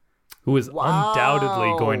 who is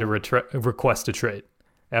undoubtedly going to request a trade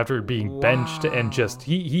after being benched and just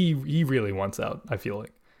he really wants out, I feel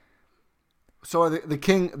like. So the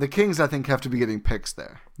Kings I think have to be getting picks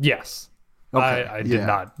there. Yes. Okay. I did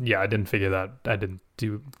not. Yeah, I didn't figure that. I didn't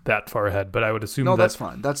do that far ahead, but I would assume that's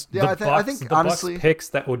fine. I think honestly, Bucks picks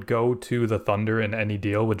that would go to the Thunder in any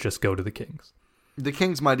deal would just go to the Kings. The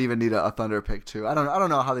Kings might even need a Thunder pick too. I don't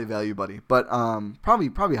know how they value Buddy, but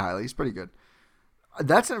probably highly. He's pretty good.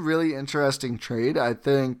 That's a really interesting trade, I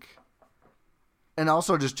think. And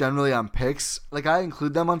also just generally on picks, like I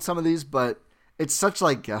include them on some of these, but it's such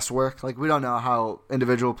like guesswork. Like we don't know how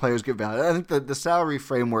individual players get valued. I think the salary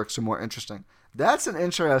frameworks are more interesting. That's an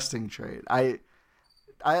interesting trade. I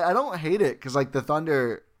don't hate it because like the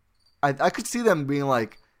Thunder, I could see them being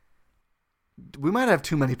like, we might have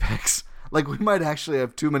too many picks. Like we might actually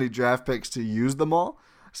have too many draft picks to use them all.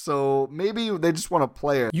 So maybe they just want a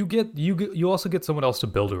player. You also get someone else to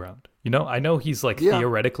build around. You know, I know he's like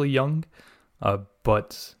theoretically young,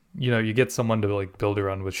 but you know you get someone to like build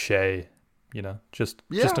around with Shea. You know, just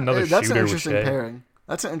another that's shooter an interesting with Shea. pairing.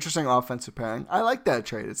 That's an interesting offensive pairing. I like that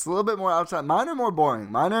trade. It's a little bit more outside. Mine are more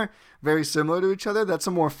boring. Mine are very similar to each other. That's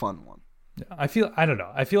a more fun one. Yeah, I don't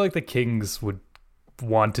know. I feel like the Kings would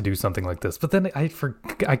want to do something like this, but then I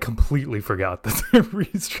completely forgot that they're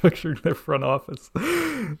restructuring their front office.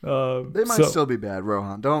 They might still be bad,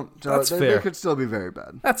 Rohan. That's fair. They could still be very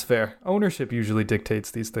bad. That's fair. Ownership usually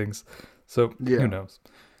dictates these things, so who knows?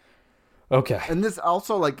 Okay. And this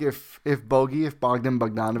also, like, if Bogdan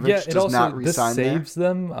Bogdanovic does not resign this saves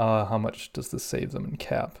them. How much does this save them in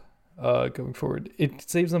cap going forward? It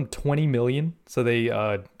saves them $20 million, so they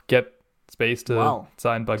get space to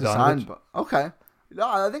sign Bogdanovic. Okay. No,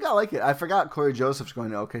 I think I like it. I forgot Corey Joseph's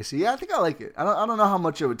going to OKC. Yeah, I think I like it. I don't know how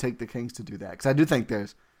much it would take the Kings to do that because I do think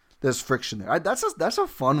there's friction there. That's a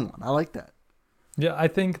fun one. I like that. Yeah, I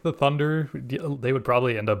think the Thunder, they would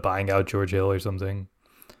probably end up buying out George Hill or something.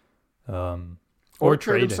 Or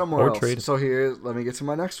trade him somewhere else. So let me get to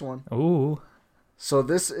my next one. Ooh. So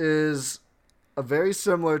this is a very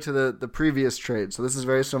similar to the previous trade. So this is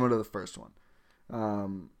very similar to the first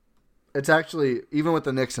one. It's actually even with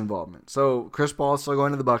the Knicks involvement. So Chris Paul is still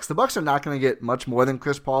going to the Bucks. The Bucks are not going to get much more than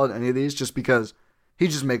Chris Paul in any of these, just because he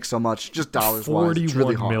just makes so much, just dollars wise. It's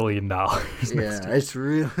really hard. $41 million. Yeah, it's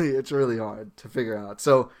really hard to figure out.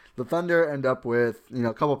 So the Thunder end up with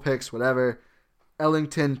a couple picks, whatever.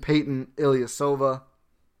 Ellington, Peyton, Ilyasova.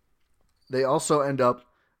 They also end up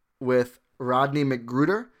with Rodney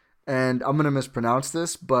McGruder, and I'm going to mispronounce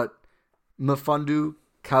this, but Mfiondu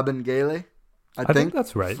Kabengele, I think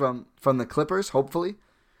that's right. From the Clippers, hopefully.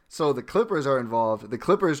 So the Clippers are involved. The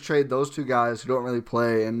Clippers trade those two guys who don't really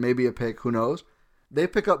play and maybe a pick, who knows. They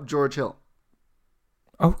pick up George Hill.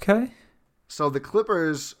 Okay. So the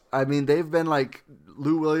Clippers, I mean, they've been like,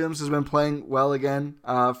 Lou Williams has been playing well again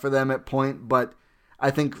for them at point, but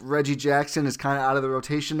I think Reggie Jackson is kind of out of the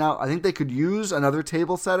rotation now. I think they could use another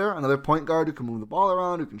table setter, another point guard who can move the ball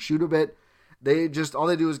around, who can shoot a bit. All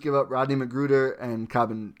they do is give up Rodney McGruder and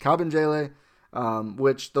Kabengele,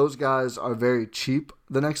 which those guys are very cheap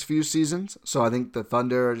the next few seasons. So I think the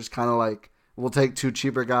Thunder are just kind of like, we'll take two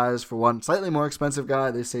cheaper guys for one slightly more expensive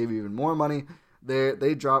guy. They save even more money.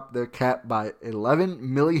 They drop their cap by $11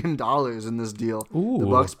 million in this deal. Ooh. The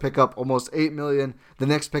Bucks pick up almost $8 million. The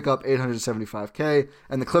Knicks pick up $875K,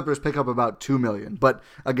 and the Clippers pick up about $2 million. But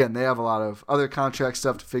again, they have a lot of other contract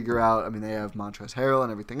stuff to figure out. I mean, they have Montrezl Harrell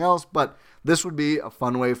and everything else. But this would be a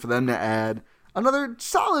fun way for them to add another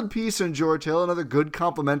solid piece in George Hill, another good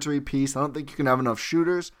complementary piece. I don't think you can have enough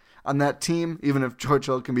shooters on that team, even if George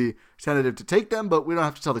Hill can be tentative to take them. But we don't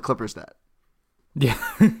have to tell the Clippers that. Yeah.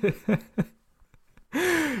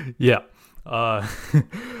 Yeah.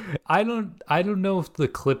 I don't know if the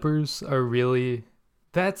Clippers are really,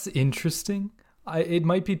 that's interesting. It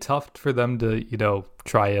might be tough for them to,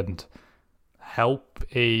 try and help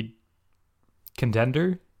a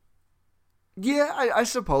contender. Yeah, I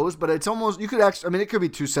suppose, but it's almost, you could actually, I mean, it could be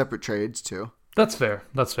two separate trades too. That's fair.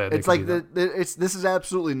 It's like this is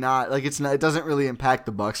absolutely not like it doesn't really impact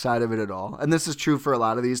the Bucks side of it at all. And this is true for a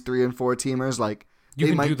lot of these 3 and 4 teamers. Like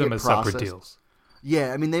you can do them as separate deals.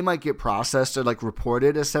 Yeah, I mean, they might get processed or like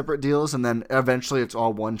reported as separate deals, and then eventually it's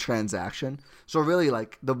all one transaction. So really,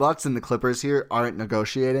 like the Bucks and the Clippers here aren't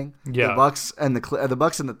negotiating. Yeah. The Bucks and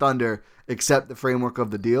the Thunder accept the framework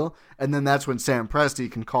of the deal, and then that's when Sam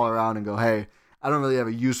Presti can call around and go, "Hey, I don't really have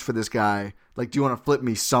a use for this guy. Like, do you want to flip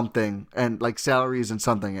me something and like salaries and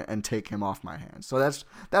something and take him off my hands?" So that's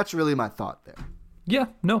really my thought there. Yeah,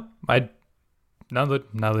 no, now that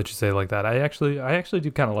you say it like that, I actually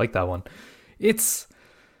do kind of like that one. It's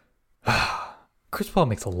Chris Paul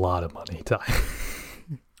makes a lot of money, Ty.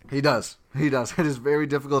 He does. It is very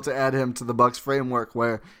difficult to add him to the Bucks framework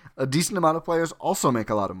where a decent amount of players also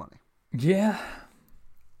make a lot of money. Yeah,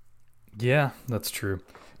 that's true.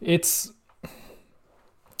 I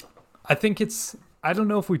don't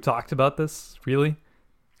know if we talked about this really.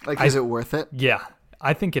 Like, is it worth it? Yeah,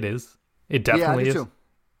 I think it is. It definitely is.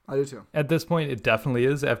 I do too. At this point, it definitely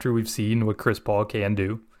is after we've seen what Chris Paul can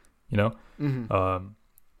do. Mm-hmm.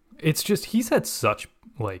 It's just he's had such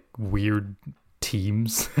like weird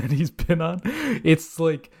teams that he's been on. It's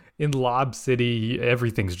like in Lob City,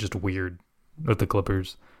 everything's just weird with the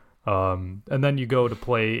Clippers. And then you go to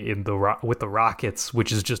play with the Rockets,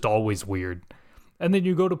 which is just always weird. And then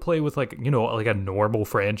you go to play with like a normal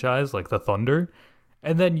franchise like the Thunder,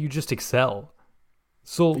 and then you just excel.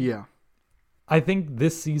 So yeah, I think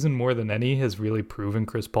this season more than any has really proven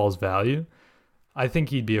Chris Paul's value. I think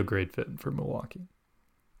he'd be a great fit for Milwaukee.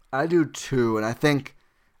 I do too, and I think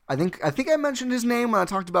I mentioned his name when I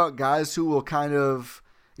talked about guys who will kind of,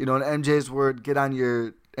 in MJ's word, get on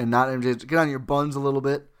your buns a little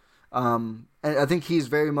bit. And I think he's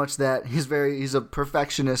very much that. He's a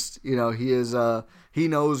perfectionist. He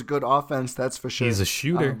knows good offense. That's for sure. He's a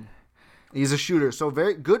shooter. So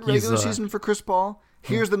very good regular season for Chris Paul.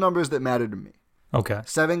 Here's the numbers that matter to me. Okay.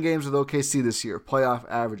 7 games with OKC this year. Playoff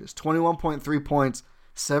averages: 21.3 points,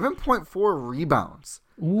 7.4 rebounds.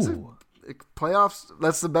 Ooh. Playoffs.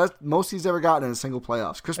 That's the best, most he's ever gotten in a single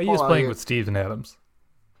playoffs. Chris Paul. He is playing with Steven Adams.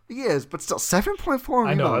 He is, but still 7.4 rebounds.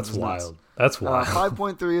 I know, that's wild. That's wild.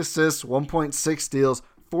 5.3 assists, 1.6 steals,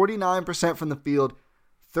 49% from the field,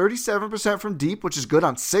 37% from deep, which is good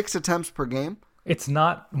on 6 attempts per game. It's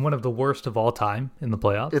not one of the worst of all time in the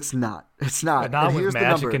playoffs. It's not. Not with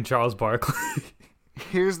Magic and Charles Barkley.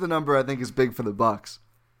 Here's the number I think is big for the Bucks.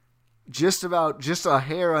 Just a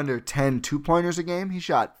hair under 10 2-pointers a game. He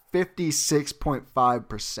shot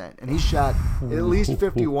 56.5%, and he shot at least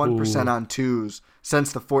 51% on twos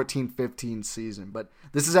since the 14-15 season. But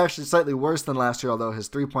this is actually slightly worse than last year, although his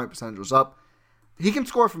 3-point percentage was up. He can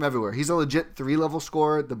score from everywhere. He's a legit 3-level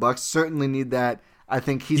scorer. The Bucks certainly need that. I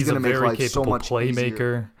think he's going to make life so much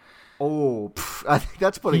playmaker. Easier. I think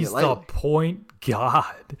that's putting it lightly. He's the point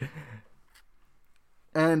god.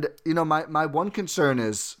 And, my one concern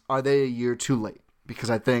is, are they a year too late? Because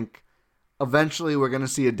I think eventually we're going to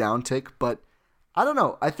see a downtick, but I don't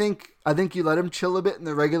know. I think you let him chill a bit in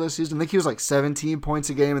the regular season. I think he was like 17 points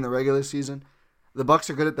a game in the regular season. The Bucks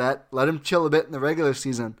are good at that. Let him chill a bit in the regular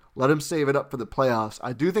season. Let him save it up for the playoffs.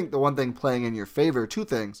 I do think the one thing playing in your favor, two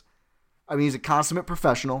things. I mean, he's a consummate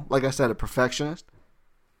professional. Like I said, a perfectionist.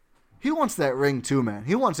 He wants that ring too, man.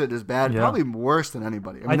 He wants it as bad, probably worse than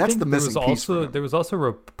anybody. I mean, that's the missing piece for him. There was also a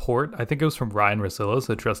report, I think it was from Ryan Russillo,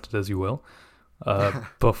 so trust it as you will,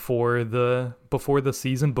 before the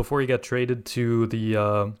season, before he got traded to the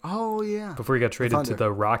before he got traded to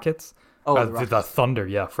the Rockets. The Thunder,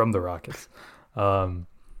 yeah, from the Rockets.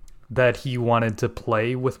 That he wanted to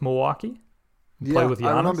play with Milwaukee. Play with Giannis.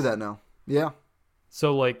 I remember that now. Yeah.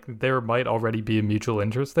 So, like, there might already be a mutual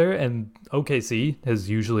interest there, and OKC has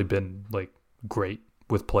usually been, like, great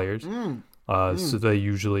with players. So they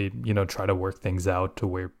usually, try to work things out to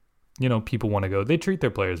where, people want to go. They treat their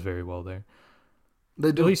players very well there.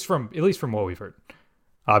 They do. At least from what we've heard.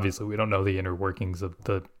 Obviously, we don't know the inner workings of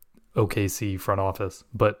the OKC front office,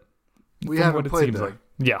 but we haven't played there.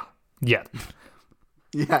 Yeah.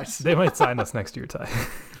 Yes. They might sign us next year, Ty.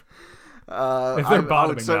 If they're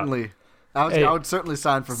bottoming out. I would certainly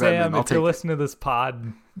sign for Sam, Vedman. If you're listening to this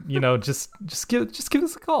pod, just give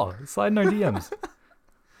us a call. Slide in our DMs.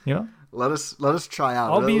 Let us try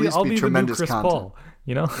out. I'll be tremendous the new Chris content.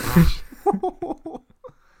 Paul.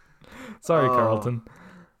 Sorry, Carlton.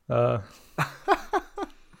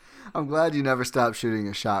 I'm glad you never stopped shooting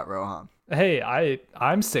a shot, Rohan. Hey,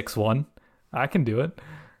 I'm 6'1". I can do it.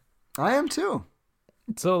 I am too.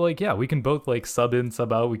 So, like, yeah, we can both, like, sub in,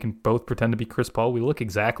 sub out. We can both pretend to be Chris Paul. We look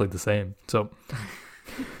exactly the same. So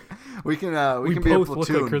we can both be a platoon. Look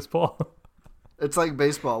like Chris Paul. It's like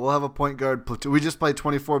baseball. We'll have a point guard platoon. We just play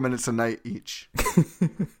 24 minutes a night each.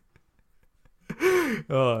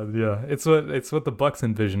 Oh yeah, it's what the Bucks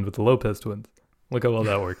envisioned with the Lopez twins. Look how well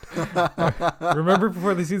that worked. Remember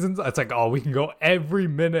before the season? It's like, we can go every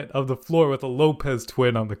minute of the floor with a Lopez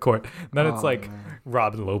twin on the court. And then it's like, man.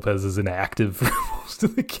 Robin Lopez is inactive for most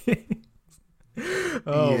of the games.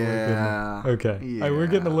 Oh, yeah. My goodness. Okay. Yeah. All right, we're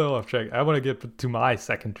getting a little off track. I want to get to my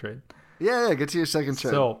second trade. Yeah, get to your second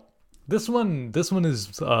trade. So this one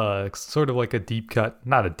is sort of like a deep cut.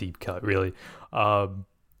 Not a deep cut, really.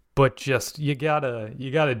 But just, you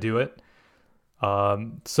gotta do it.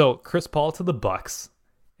 So Chris Paul to the Bucks,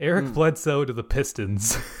 Eric Bledsoe to the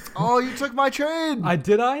Pistons. Oh, you took my trade.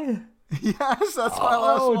 Did I? Yes, that's my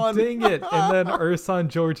last one. Oh, dang it. And then Ersan,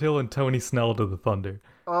 George Hill, and Tony Snell to the Thunder.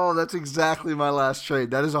 Oh, that's exactly my last trade.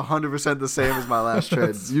 That is 100% the same as my last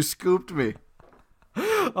trade. You scooped me.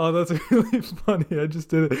 Oh, that's really funny. I just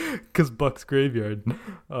did it because Bucks Graveyard.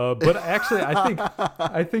 But actually,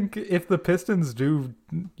 I think if the Pistons do,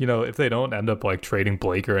 if they don't end up like trading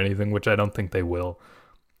Blake or anything, which I don't think they will,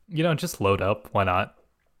 just load up. Why not?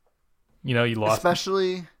 You lost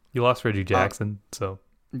Reggie Jackson, so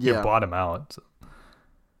you bottom out. So.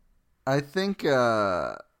 I think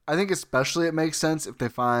especially it makes sense if they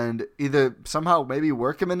find either somehow maybe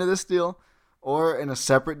work him into this deal, or in a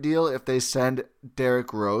separate deal if they send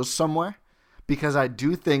Derrick Rose somewhere, because I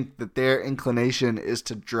do think that their inclination is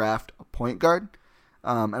to draft a point guard.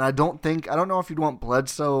 And I don't know if you'd want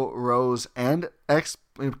Bledsoe, Rose, and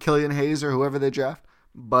Killian Hayes or whoever they draft,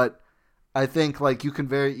 but I think like you can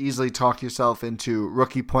very easily talk yourself into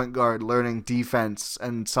rookie point guard learning defense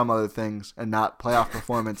and some other things and not playoff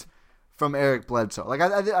performance from Eric Bledsoe. Like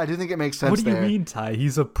I do think it makes sense. What do you mean, Ty? He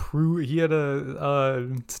had a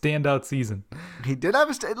standout season. He did have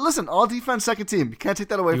listen, all defense second team. You can't take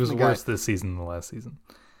that away from the guy. He was worse this season than the last season.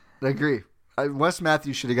 I agree. Wes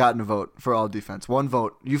Matthews should have gotten a vote for all defense. One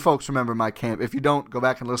vote. You folks remember my camp. If you don't, go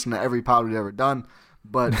back and listen to every pod we've ever done.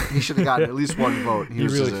 But he should have gotten at least one vote. He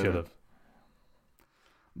really should have.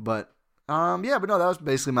 But but no, that was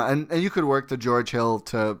basically and you could work the George Hill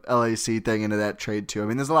to LAC thing into that trade too. I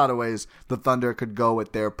mean, there's a lot of ways the Thunder could go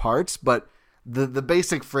with their parts, but the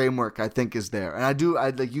basic framework I think is there. And I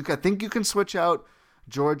think you can switch out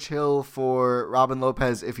George Hill for Robin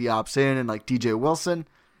Lopez if he opts in, and like DJ Wilson.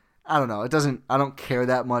 I don't know. I don't care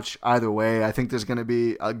that much either way. I think there's going to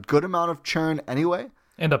be a good amount of churn anyway.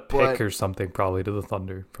 And a pick or something probably to the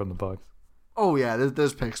Thunder from the Bucks. Oh, yeah,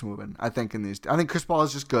 there's picks moving, I think, in these. I think Chris Paul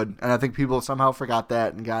is just good, and I think people somehow forgot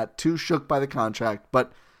that and got too shook by the contract,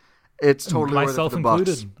 but it's totally worth it for the Bucks.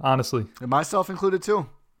 Myself included, honestly. And myself included, too.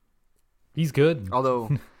 He's good.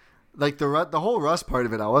 Although, like, the whole Russ part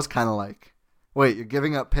of it, I was kind of like, wait, you're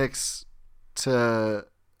giving up picks to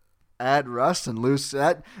add Russ and lose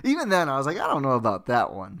that? Even then, I was like, I don't know about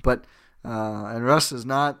that one. But, and Russ has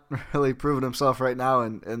not really proven himself right now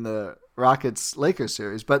in the Rockets-Lakers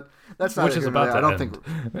series, but that's not which is about to I don't think.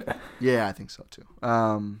 Yeah, I think so too.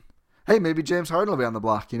 Hey, maybe James Harden will be on the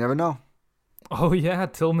block. You never know. Oh yeah,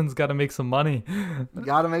 Tillman's got to make some money.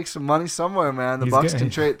 Got to make some money somewhere, man. The Bucks can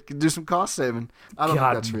do some cost saving. I don't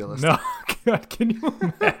think that's realistic. No, God, can you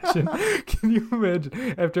imagine? Can you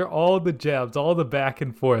imagine after all the jabs, all the back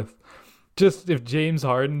and forth, just if James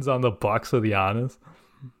Harden's on the Bucks with Giannis?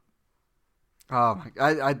 Oh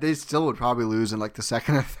my! They still would probably lose in like the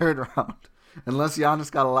second or third round, unless Giannis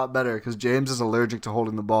got a lot better. Because James is allergic to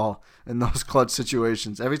holding the ball in those clutch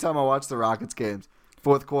situations. Every time I watch the Rockets games,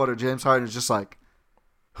 fourth quarter, James Harden is just like,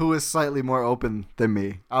 who is slightly more open than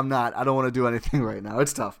me? I'm not. I don't want to do anything right now.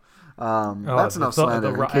 It's tough. That's enough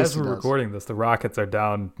slander. As we're recording this, the Rockets are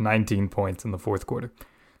down 19 points in the fourth quarter.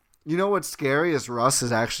 You know what's scary is Russ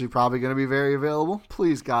is actually probably going to be very available.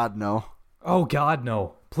 Please, God, no. Oh, God,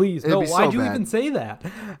 no. Please, no. Why'd you even say that?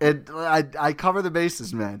 I cover the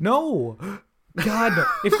bases, man. No. God, no.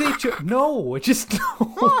 If they no, just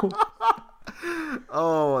no.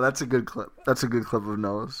 Oh, that's a good clip. That's a good clip of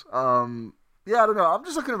Noah's. Yeah, I don't know. I'm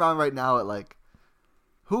just looking around right now at like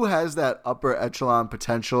who has that upper echelon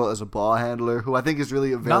potential as a ball handler who I think is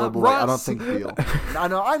really available. Like, I don't think Beal.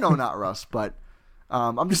 I know not Russ, but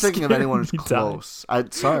I'm just thinking of anyone who's close.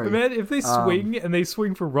 Sorry. Man, if they swing and they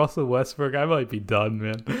swing for Russell Westbrook, I might be done,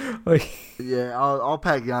 man. Like, yeah, I'll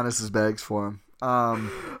pack Giannis's bags for him.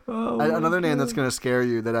 Another name that's going to scare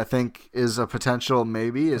you that I think is a potential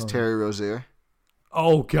maybe is Terry Rozier.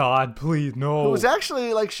 Oh, God, please, no. Who was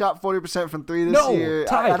actually, like, shot 40% from three this year.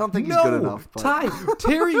 I don't think he's good enough. But...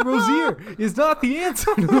 Terry Rozier is not the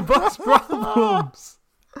answer to the Bucks' problems.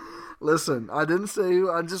 Listen, I didn't say who.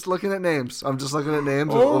 I'm just looking at names. I'm just looking at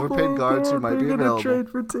names of overpaid guards who might be available. Trade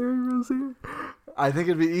for Terry Rozier. I think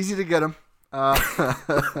it'd be easy to get him.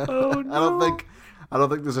 Oh, no. I don't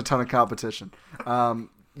think there's a ton of competition.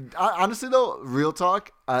 Honestly, though, real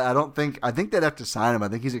talk, I think they'd have to sign him. I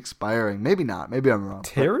think he's expiring. Maybe not.Maybe I'm wrong.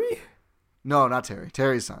 Terry? No, not Terry.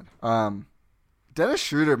 Terry's signed. Dennis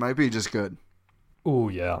Schroeder might be just good. Oh,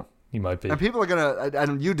 yeah. He might be. And people are going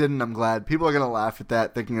to, you didn't, I'm glad. People are going to laugh at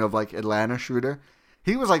that, thinking of, like, Atlanta Schroeder.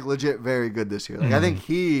 He was, like, legit very good this year. Like, I think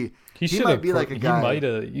he might be, like, a guy. He might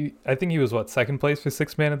have, I think he was, second place for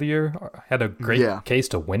Sixth Man of the Year? Had a great case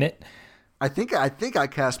to win it. I think I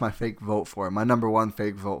cast my fake vote for him, my number one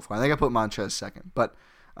fake vote for him. I think I put Montrez second. But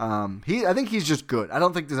I think he's just good. I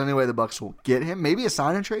don't think there's any way the Bucks will get him. Maybe a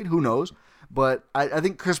sign and trade, who knows? But I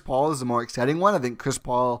think Chris Paul is the more exciting one. I think Chris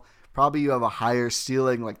Paul, probably you have a higher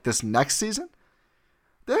ceiling like this next season.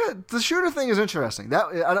 The shooter thing is interesting.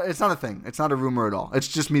 It's not a thing. It's not a rumor at all. It's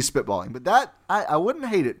just me spitballing. But that, I wouldn't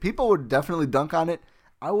hate it. People would definitely dunk on it.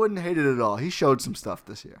 I wouldn't hate it at all. He showed some stuff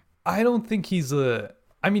this year. I don't think he's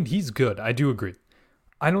he's good. I do agree.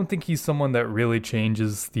 I don't think he's someone that really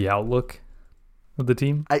changes the outlook of the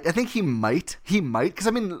team. I think he might. Because,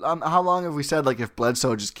 how long have we said, like, if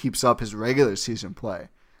Bledsoe just keeps up his regular season play,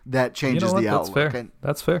 that changes the outlook? That's fair.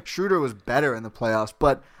 That's fair. Schroeder was better in the playoffs,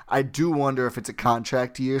 but I do wonder if it's a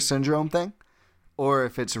contract year syndrome thing or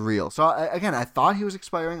if it's real. So, I thought he was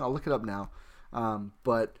expiring. I'll look it up now.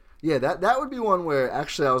 But, yeah, that would be one where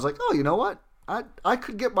actually I was like, oh, you know what? I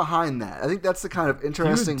could get behind that. I think that's the kind of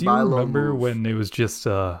interesting buy low move. Do you remember when it was just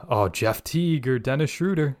Jeff Teague or Dennis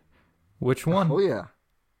Schroeder? Which one? Oh yeah.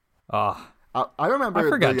 I remember. I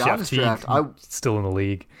forgot the Jeff Teague. Draft. Still in the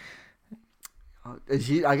league.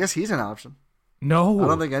 I guess he's an option. No, I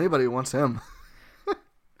don't think anybody wants him.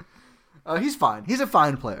 He's fine. He's a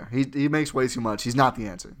fine player. He makes way too much. He's not the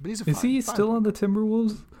answer, but he's a. Is he still on the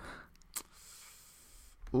Timberwolves?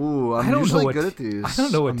 Ooh, I'm usually good at these. I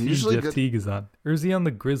don't know what team Jeff Teague is on. Or is he on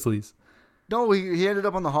the Grizzlies? No, he ended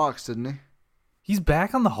up on the Hawks, didn't he? He's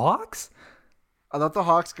back on the Hawks? I thought the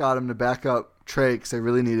Hawks got him to back up Trey because they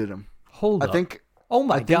really needed him. Hold up. Oh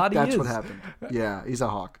my God, that's what happened. Yeah, he's a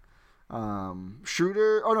Hawk.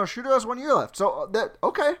 Schroeder. Oh no, Schroeder has 1 year left. So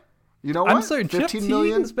okay. You know what? I'm sorry, Jeff Teague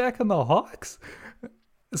is back on the Hawks?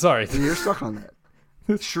 Sorry. You're stuck on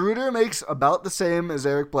that. Schroeder makes about the same as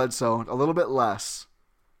Eric Bledsoe, a little bit less.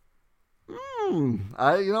 You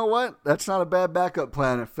know what? That's not a bad backup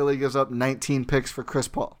plan if Philly gives up 19 picks for Chris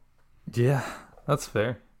Paul. Yeah, that's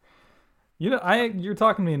fair. You're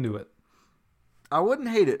talking me into it. I wouldn't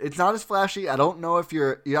hate it. It's not as flashy. I don't know if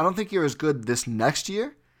I don't think you're as good this next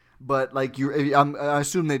year, but like I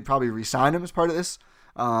assume they'd probably re-sign him as part of this.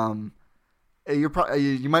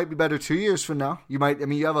 You might be better 2 years from now. You might.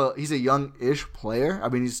 He's a young-ish player.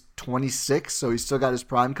 He's 26, so he's still got his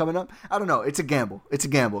prime coming up. I don't know. It's a gamble.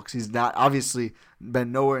 Because he's not obviously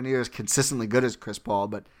been nowhere near as consistently good as Chris Paul,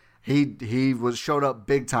 but he showed up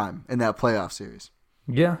big time in that playoff series.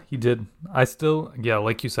 Yeah, he did.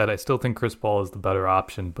 Like you said, I still think Chris Paul is the better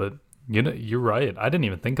option. But you're right. I didn't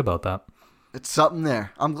even think about that. It's something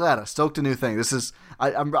there. I'm glad I stoked a new thing. This is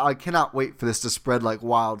I cannot wait for this to spread like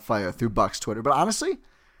wildfire through Bucks Twitter. But honestly,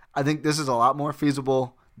 I think this is a lot more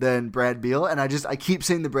feasible than Brad Beal, and I keep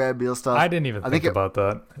seeing the Brad Beal stuff. I didn't even think about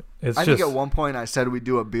that. I think at one point I said we'd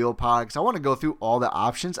do a Beal pod because I want to go through all the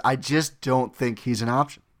options. I just don't think he's an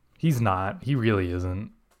option. He's not. He really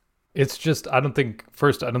isn't. It's just I don't think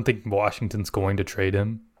Washington's going to trade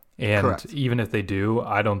him, and Correct. Even if they do,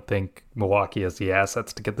 I don't think Milwaukee has the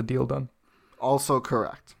assets to get the deal done. Also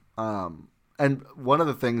correct. And one of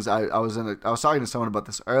the things I was talking to someone about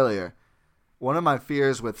this earlier. One of my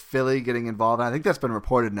fears with Philly getting involved, and I think that's been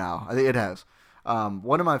reported now. I think it has.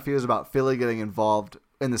 One of my fears about Philly getting involved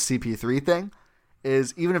in the CP3 thing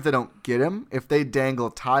is even if they don't get him, if they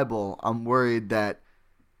dangle Tybal, I'm worried that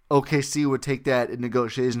OKC would take that in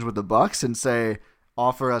negotiations with the Bucks and say,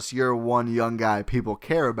 offer us your one young guy people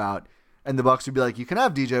care about. And the Bucks would be like, you can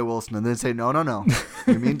have DJ Wilson. And then say, no.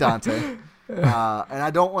 You mean Dante. And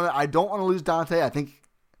I don't want to lose Dante. I think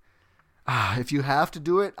if you have to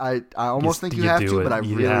do it, I almost think you have to, but I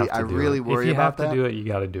really worry about that. If you have to do it, you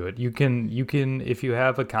got to do it. You can if you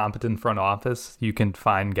have a competent front office, you can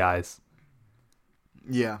find guys.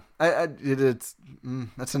 Yeah, that's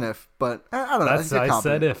an if, but I don't know. I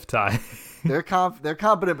said if, Ty. They're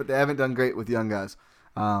competent, but they haven't done great with young guys.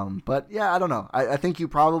 But yeah, I don't know. I think you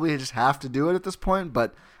probably just have to do it at this point.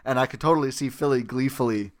 And I could totally see Philly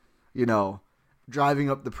gleefully, driving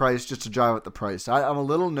up the price just to drive up the price. I'm a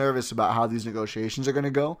little nervous about how these negotiations are going to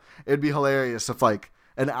go. It'd be hilarious if like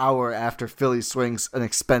an hour after Philly swings an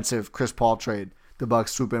expensive Chris Paul trade, the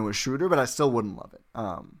Bucks swoop in with Schroeder, but I still wouldn't love it.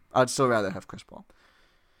 I'd still rather have Chris Paul.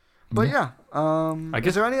 But yeah,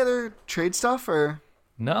 is there any other trade stuff or?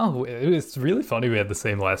 No, it's really funny we had the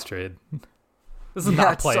same last trade. This is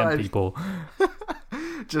not playing people.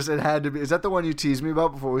 Just it had to be. Is that the one you teased me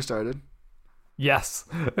about before we started? Yes.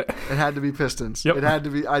 It had to be Pistons. Yep. It had to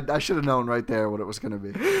be. I should have known right there what it was going to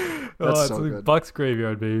be. That's so good. Bucks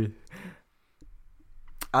graveyard, baby.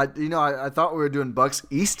 I thought we were doing Bucks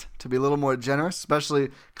East to be a little more generous, especially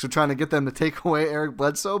because we're trying to get them to take away Eric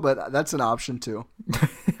Bledsoe, but that's an option too.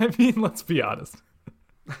 I mean, let's be honest.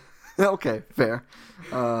 Okay, fair.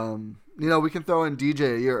 We can throw in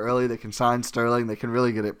DJ a year early. They can sign Sterling. They can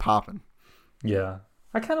really get it popping. Yeah.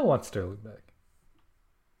 I kind of want Sterling back.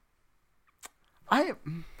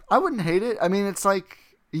 I wouldn't hate it. I mean, it's like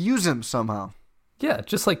use him somehow. Yeah,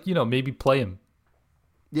 just like, maybe play him.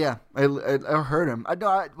 Yeah, I heard him.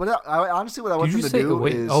 Honestly, what I want them to do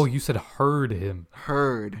is... Oh, you said heard him.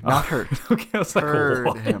 Heard, not hurt. Okay, I was like, heard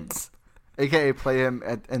what? him. AKA play him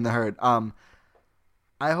in the herd.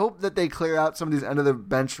 I hope that they clear out some of these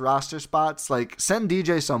end-of-the-bench roster spots. Like, send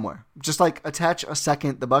DJ somewhere. Just, like, attach a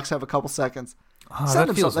second. The Bucks have a couple seconds. Send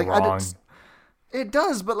him feels wrong. It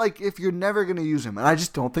does, but, like, if you're never going to use him, and I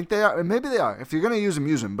just don't think they are, and maybe they are. If you're going to use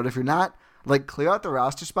him. But if you're not, like, clear out the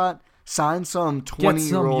roster spot, sign some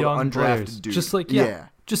 20-year-old undrafted players. dude. Just like,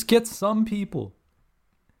 just get some people.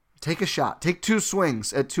 Take a shot. Take 2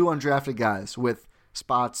 swings at 2 undrafted guys with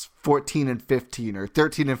spots 14 and 15 or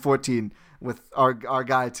 13 and 14 with our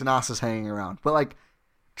guy Thanasis hanging around. But, like,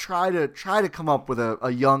 try to come up with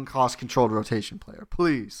a young, cost-controlled rotation player,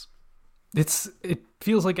 please. It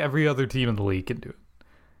feels like every other team in the league can do it.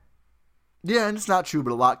 Yeah, and it's not true,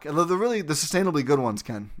 but a lot. The sustainably good ones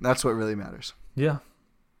can. That's what really matters. Yeah.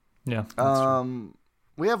 Yeah.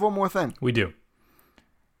 We have one more thing. We do.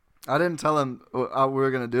 I didn't tell him we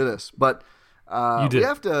were going to do this, but you did. We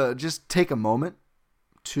have to just take a moment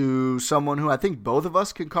to someone who I think both of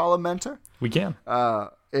us could call a mentor. We can.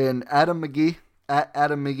 And Adam McGee, at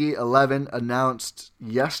Adam McGee 11, announced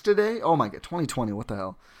yesterday. Oh my God, 2020, what the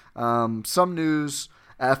hell? Some news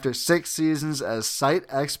after 6 seasons as site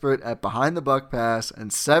expert at Behind the Buck Pass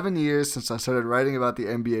and 7 years since I started writing about the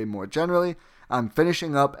NBA more generally, I'm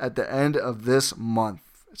finishing up at the end of this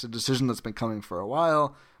month. It's a decision that's been coming for a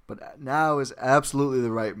while, but now is absolutely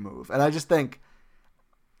the right move. And I just think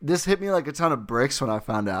this hit me like a ton of bricks when I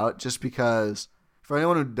found out, just because for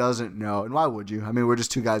anyone who doesn't know, and why would you? I mean, we're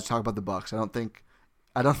just 2 guys who talk about the Bucks. I don't think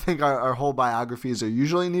our whole biographies are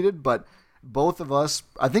usually needed, but both of us,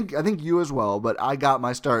 I think you as well, but I got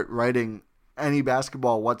my start writing any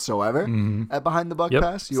basketball whatsoever at Behind the Buck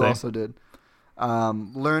Pass. You same. also did.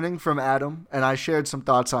 Learning from Adam, and I shared some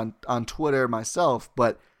thoughts on Twitter myself,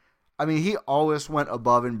 but I mean, he always went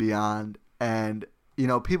above and beyond, and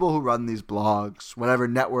people who run these blogs, whatever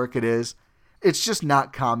network it is, it's just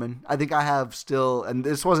not common. I think I have still, and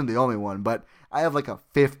this wasn't the only one, but I have like a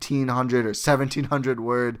 1,500 or 1,700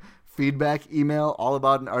 word feedback email all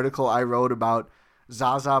about an article I wrote about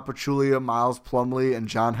Zaza Pachulia, Miles Plumlee, and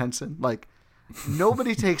John Henson. Like,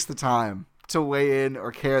 nobody takes the time to weigh in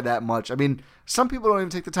or care that much. I mean, some people don't even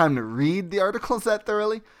take the time to read the articles that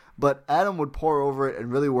thoroughly, but Adam would pour over it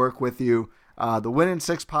and really work with you. The Win in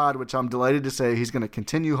 6 pod, which I'm delighted to say he's going to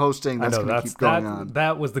continue hosting. That's going to keep going on.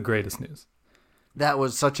 That was the greatest news. That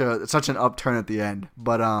was such an upturn at the end.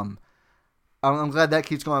 But I'm glad that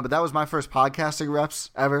keeps going. But that was my first podcasting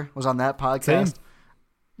reps ever, was on that podcast. Same.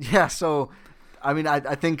 Yeah, so, I mean, I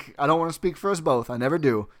think, I don't want to speak for us both. I never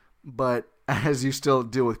do. But as you still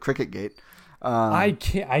deal with CricketGate. I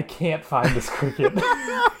can't find this cricket.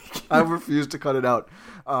 I refuse to cut it out.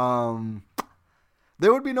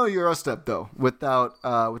 There would be no Eurostep, though, without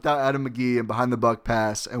Adam McGee and Behind the Buck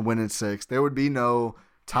Pass and Win in 6. There would be no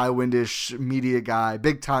Ty Windish media guy,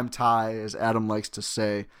 big-time Ty, as Adam likes to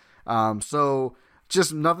say. So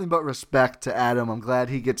just nothing but respect to Adam. I'm glad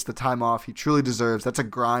he gets the time off he truly deserves. That's a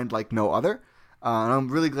grind like no other. And I'm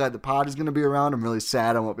really glad the pod is going to be around. I'm really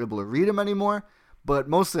sad I won't be able to read him anymore. But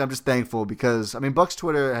mostly I'm just thankful because, I mean, Bucks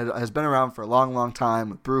Twitter has been around for a long, long time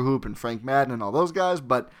with Brew Hoop and Frank Madden and all those guys,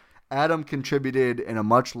 but Adam contributed in a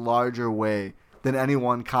much larger way than any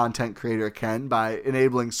one content creator can by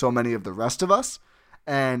enabling so many of the rest of us.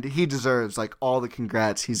 And he deserves like all the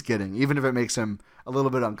congrats he's getting, even if it makes him a little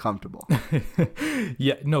bit uncomfortable.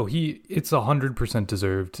 Yeah, no, it's 100%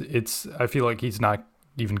 deserved. I feel like he's not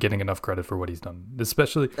even getting enough credit for what he's done,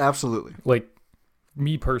 especially absolutely. Like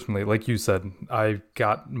me personally, like you said, I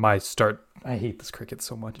got my start. I hate this cricket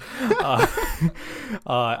so much.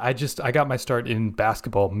 I got my start in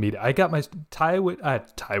basketball media. I got my Ty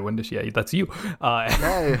Windish. Yeah, that's you.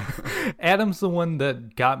 Hey. Adam's the one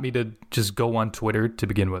that got me to just go on Twitter to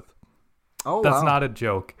begin with. Oh, that's wow. not a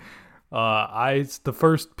joke. The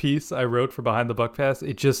first piece I wrote for Behind the Buck Pass,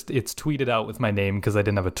 it's tweeted out with my name because I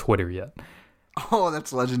didn't have a Twitter yet. Oh,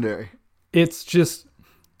 that's legendary. It's just,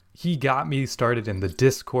 he got me started in the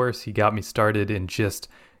discourse. He got me started in just,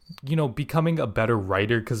 becoming a better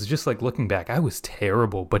writer, because just like looking back, I was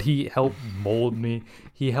terrible, but he helped mold me.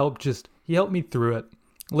 He helped me through it.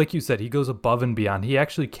 Like you said, he goes above and beyond. He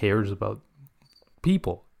actually cares about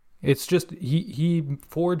people. It's just, he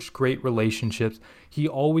forged great relationships. He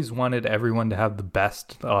always wanted everyone to have the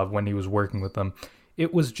best when he was working with them.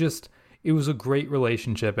 It was a great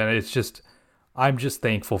relationship, and I'm just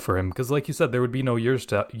thankful for him, because like you said, there would be no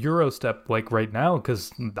Eurostep like right now,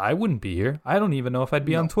 because I wouldn't be here. I don't even know if I'd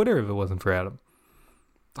be on Twitter if it wasn't for Adam.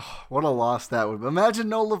 Oh, what a loss that would be. Imagine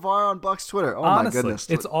no LeVar on Bucks Twitter. Oh, honestly, my goodness.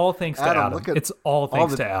 It's all thanks to Adam. It's all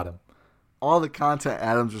thanks to Adam. All the content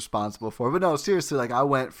Adam's responsible for. But no, seriously, like I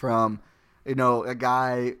went from, a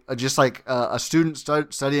guy, just like a student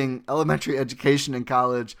studying elementary education in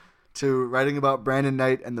college, to writing about Brandon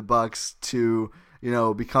Knight and the Bucks, to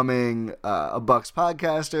becoming a Bucks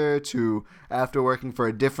podcaster, to after working for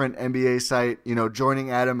a different NBA site, joining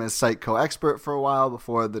Adam as site co-expert for a while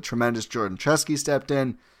before the tremendous Jordan Chesky stepped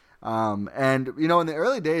in. And, in the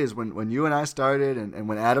early days when you and I started and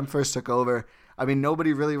when Adam first took over, I mean,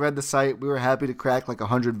 nobody really read the site. We were happy to crack like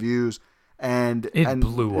 100 views. And it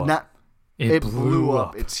blew up. It blew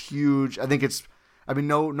up. It's huge. I think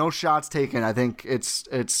no shots taken. I think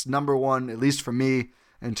it's number one, at least for me,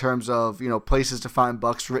 in terms of, places to find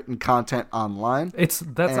Bucks written content online. That's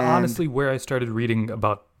honestly where I started reading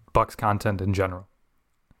about Bucks content in general.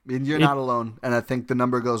 And you're not alone, and I think the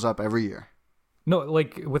number goes up every year. No,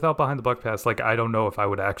 like without Behind the Buck Pass, like I don't know if I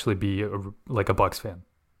would actually be a Bucks fan.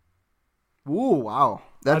 Ooh, wow.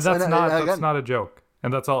 That's not a joke.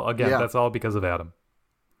 And that's all, again, that's all because of Adam.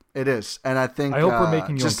 It is. And I think... I hope we're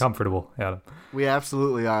making you uncomfortable, Adam. We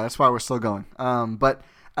absolutely are. That's why we're still going. But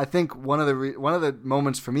I think one of the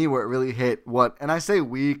moments for me where it really hit and I say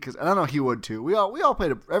we, because I don't know he would too. We all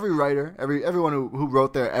played every writer, everyone who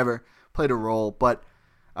wrote there ever played a role, but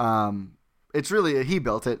it's really, he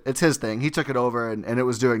built it. It's his thing. He took it over and it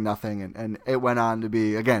was doing nothing. And it went on to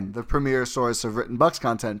be, again, the premier source of written Bucks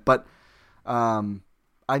content. But I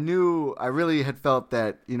really had felt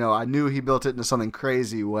that, I knew he built it into something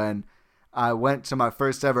crazy when I went to my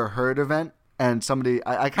first ever Herd event, and somebody,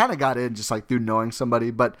 I kind of got in just like through knowing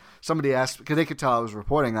somebody, but somebody asked, because they could tell I was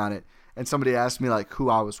reporting on it, and somebody asked me like who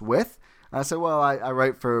I was with. And I said, well, I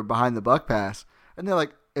write for Behind the Buck Pass. And they're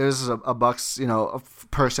like, it was a Bucks, a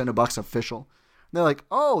person, a Bucks official. And they're like,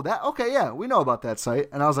 oh, okay, yeah, we know about that site.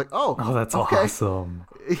 And I was like, oh, that's okay. Awesome.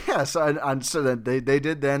 Yeah, so they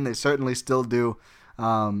did then, they certainly still do.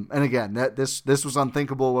 And again, this was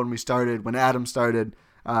unthinkable when we started, when Adam started,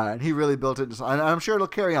 and he really built it. And I'm sure it'll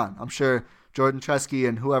carry on. I'm sure Jordan Chesky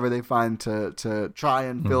and whoever they find to try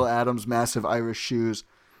and fill Adam's massive Irish shoes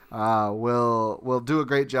will do a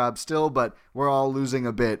great job still, but we're all losing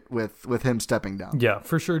a bit with him stepping down. Yeah,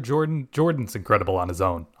 for sure. Jordan's incredible on his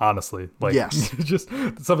own, honestly. Like, yes. Just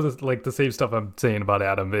some of the same stuff I'm saying about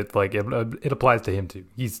Adam, it applies to him too.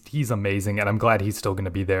 He's amazing, and I'm glad he's still going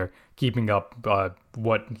to be there, keeping up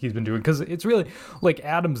what he's been doing, because it's really like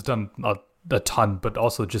Adam's done a ton, but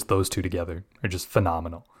also just those two together are just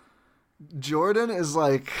phenomenal. Jordan is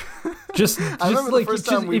like just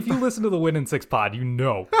if you listen to the Win in 6 pod, you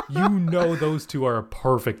know those two are a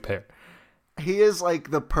perfect pair. He is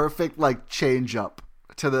like the perfect like change up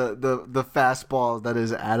to the fastball that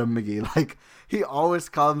is Adam McGee. Like, he always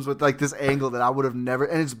comes with like this angle that I would have never,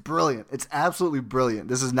 and it's brilliant. It's absolutely brilliant.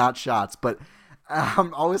 This is not shots, but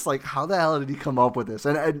I'm always like, how the hell did he come up with this?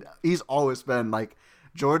 And he's always been like,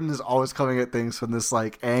 Jordan is always coming at things from this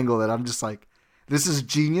like angle that I'm just like, this is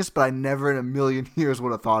genius, but I never in a million years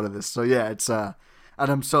would have thought of this. So yeah, it's and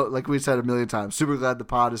I'm so, like we said a million times, super glad the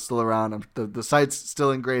pod is still around. The site's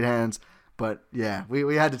still in great hands, but yeah,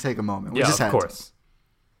 we had to take a moment. We just had of course. To.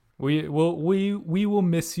 We will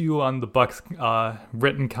miss you on the Bucks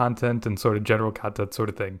written content and sort of general content sort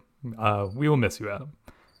of thing. We will miss you, Adam.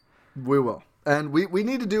 We will. And we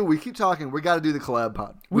need to do, we keep talking, we got to do the collab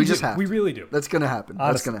pod. We just have to. We really do. That's going to happen.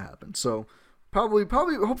 Honestly. That's going to happen. So probably,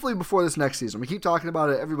 hopefully before this next season. We keep talking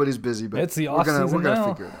about it. Everybody's busy, but it's the off season we're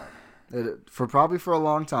gonna figure it out. For a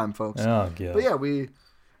long time, folks. Oh, yeah. But yeah, we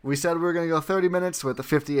said we were going to go 30 minutes with the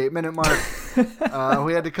 58-minute mark.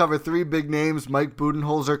 We had to cover 3 big names, Mike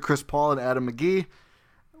Budenholzer, Chris Paul, and Adam McGee.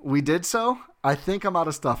 We did so. I think I'm out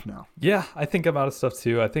of stuff now. Yeah, I think I'm out of stuff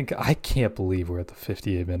too. I can't believe we're at the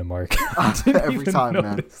 58-minute mark. Every time,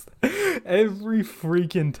 man. Every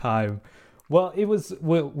freaking time. Well,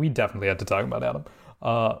 we definitely had to talk about Adam.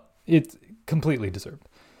 It's completely deserved.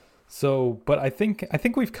 So, but I think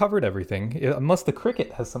we've covered everything, unless the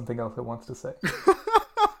cricket has something else it wants to say.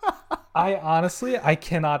 I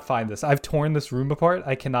cannot find this. I've torn this room apart.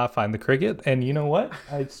 I cannot find the cricket, and you know what?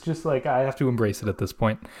 It's just like I have to embrace it at this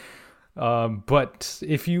point. But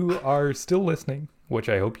if you are still listening, which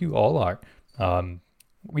I hope you all are,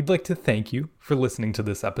 we'd like to thank you for listening to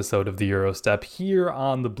this episode of the Eurostep here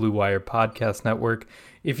on the Blue Wire Podcast Network.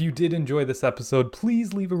 If you did enjoy this episode,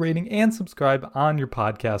 please leave a rating and subscribe on your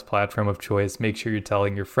podcast platform of choice. Make sure you're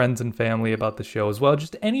telling your friends and family about the show as well.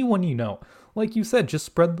 Just anyone you know. Like you said, just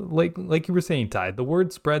spread, like you were saying, Ty, the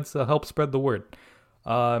word spreads, so help spread the word.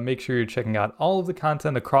 Make sure you're checking out all of the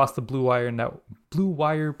content across the Blue Wire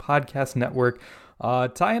Podcast Network.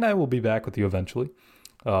 Ty and I will be back with you eventually,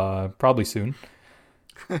 probably soon.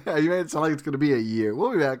 You made it sound like it's going to be a year.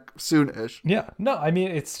 We'll be back soon-ish. Yeah. No, I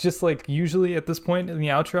mean, it's just like usually at this point in the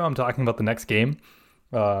outro, I'm talking about the next game.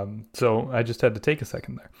 So I just had to take a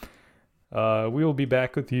second there. We will be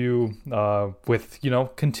back with you with,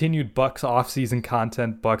 continued Bucks off-season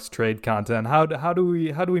content, Bucks trade content. How do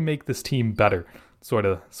we make this team better? Sort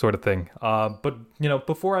of thing. But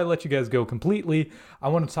before I let you guys go completely, I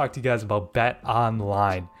want to talk to you guys about Bet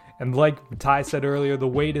Online. And like Ty said earlier, the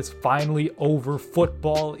wait is finally over.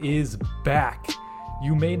 Football is back.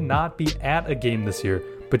 You may not be at a game this year,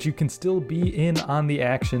 but you can still be in on the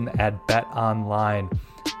action at Bet Online.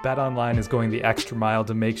 Bet Online is going the extra mile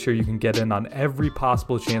to make sure you can get in on every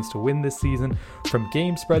possible chance to win this season. From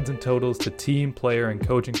game spreads and totals to team, player, and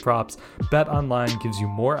coaching props, Bet Online gives you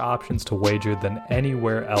more options to wager than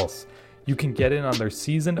anywhere else. You can get in on their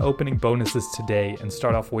season opening bonuses today and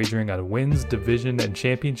start off wagering on wins, division, and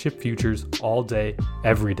championship futures all day,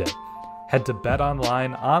 every day. Head to Bet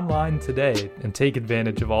Online today and take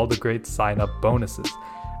advantage of all the great sign-up bonuses.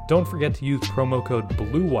 Don't forget to use promo code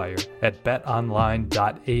BLUEWIRE at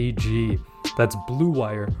betonline.ag. That's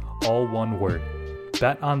BLUEWIRE, all one word.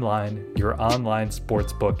 Bet Online, your online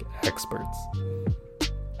sportsbook experts.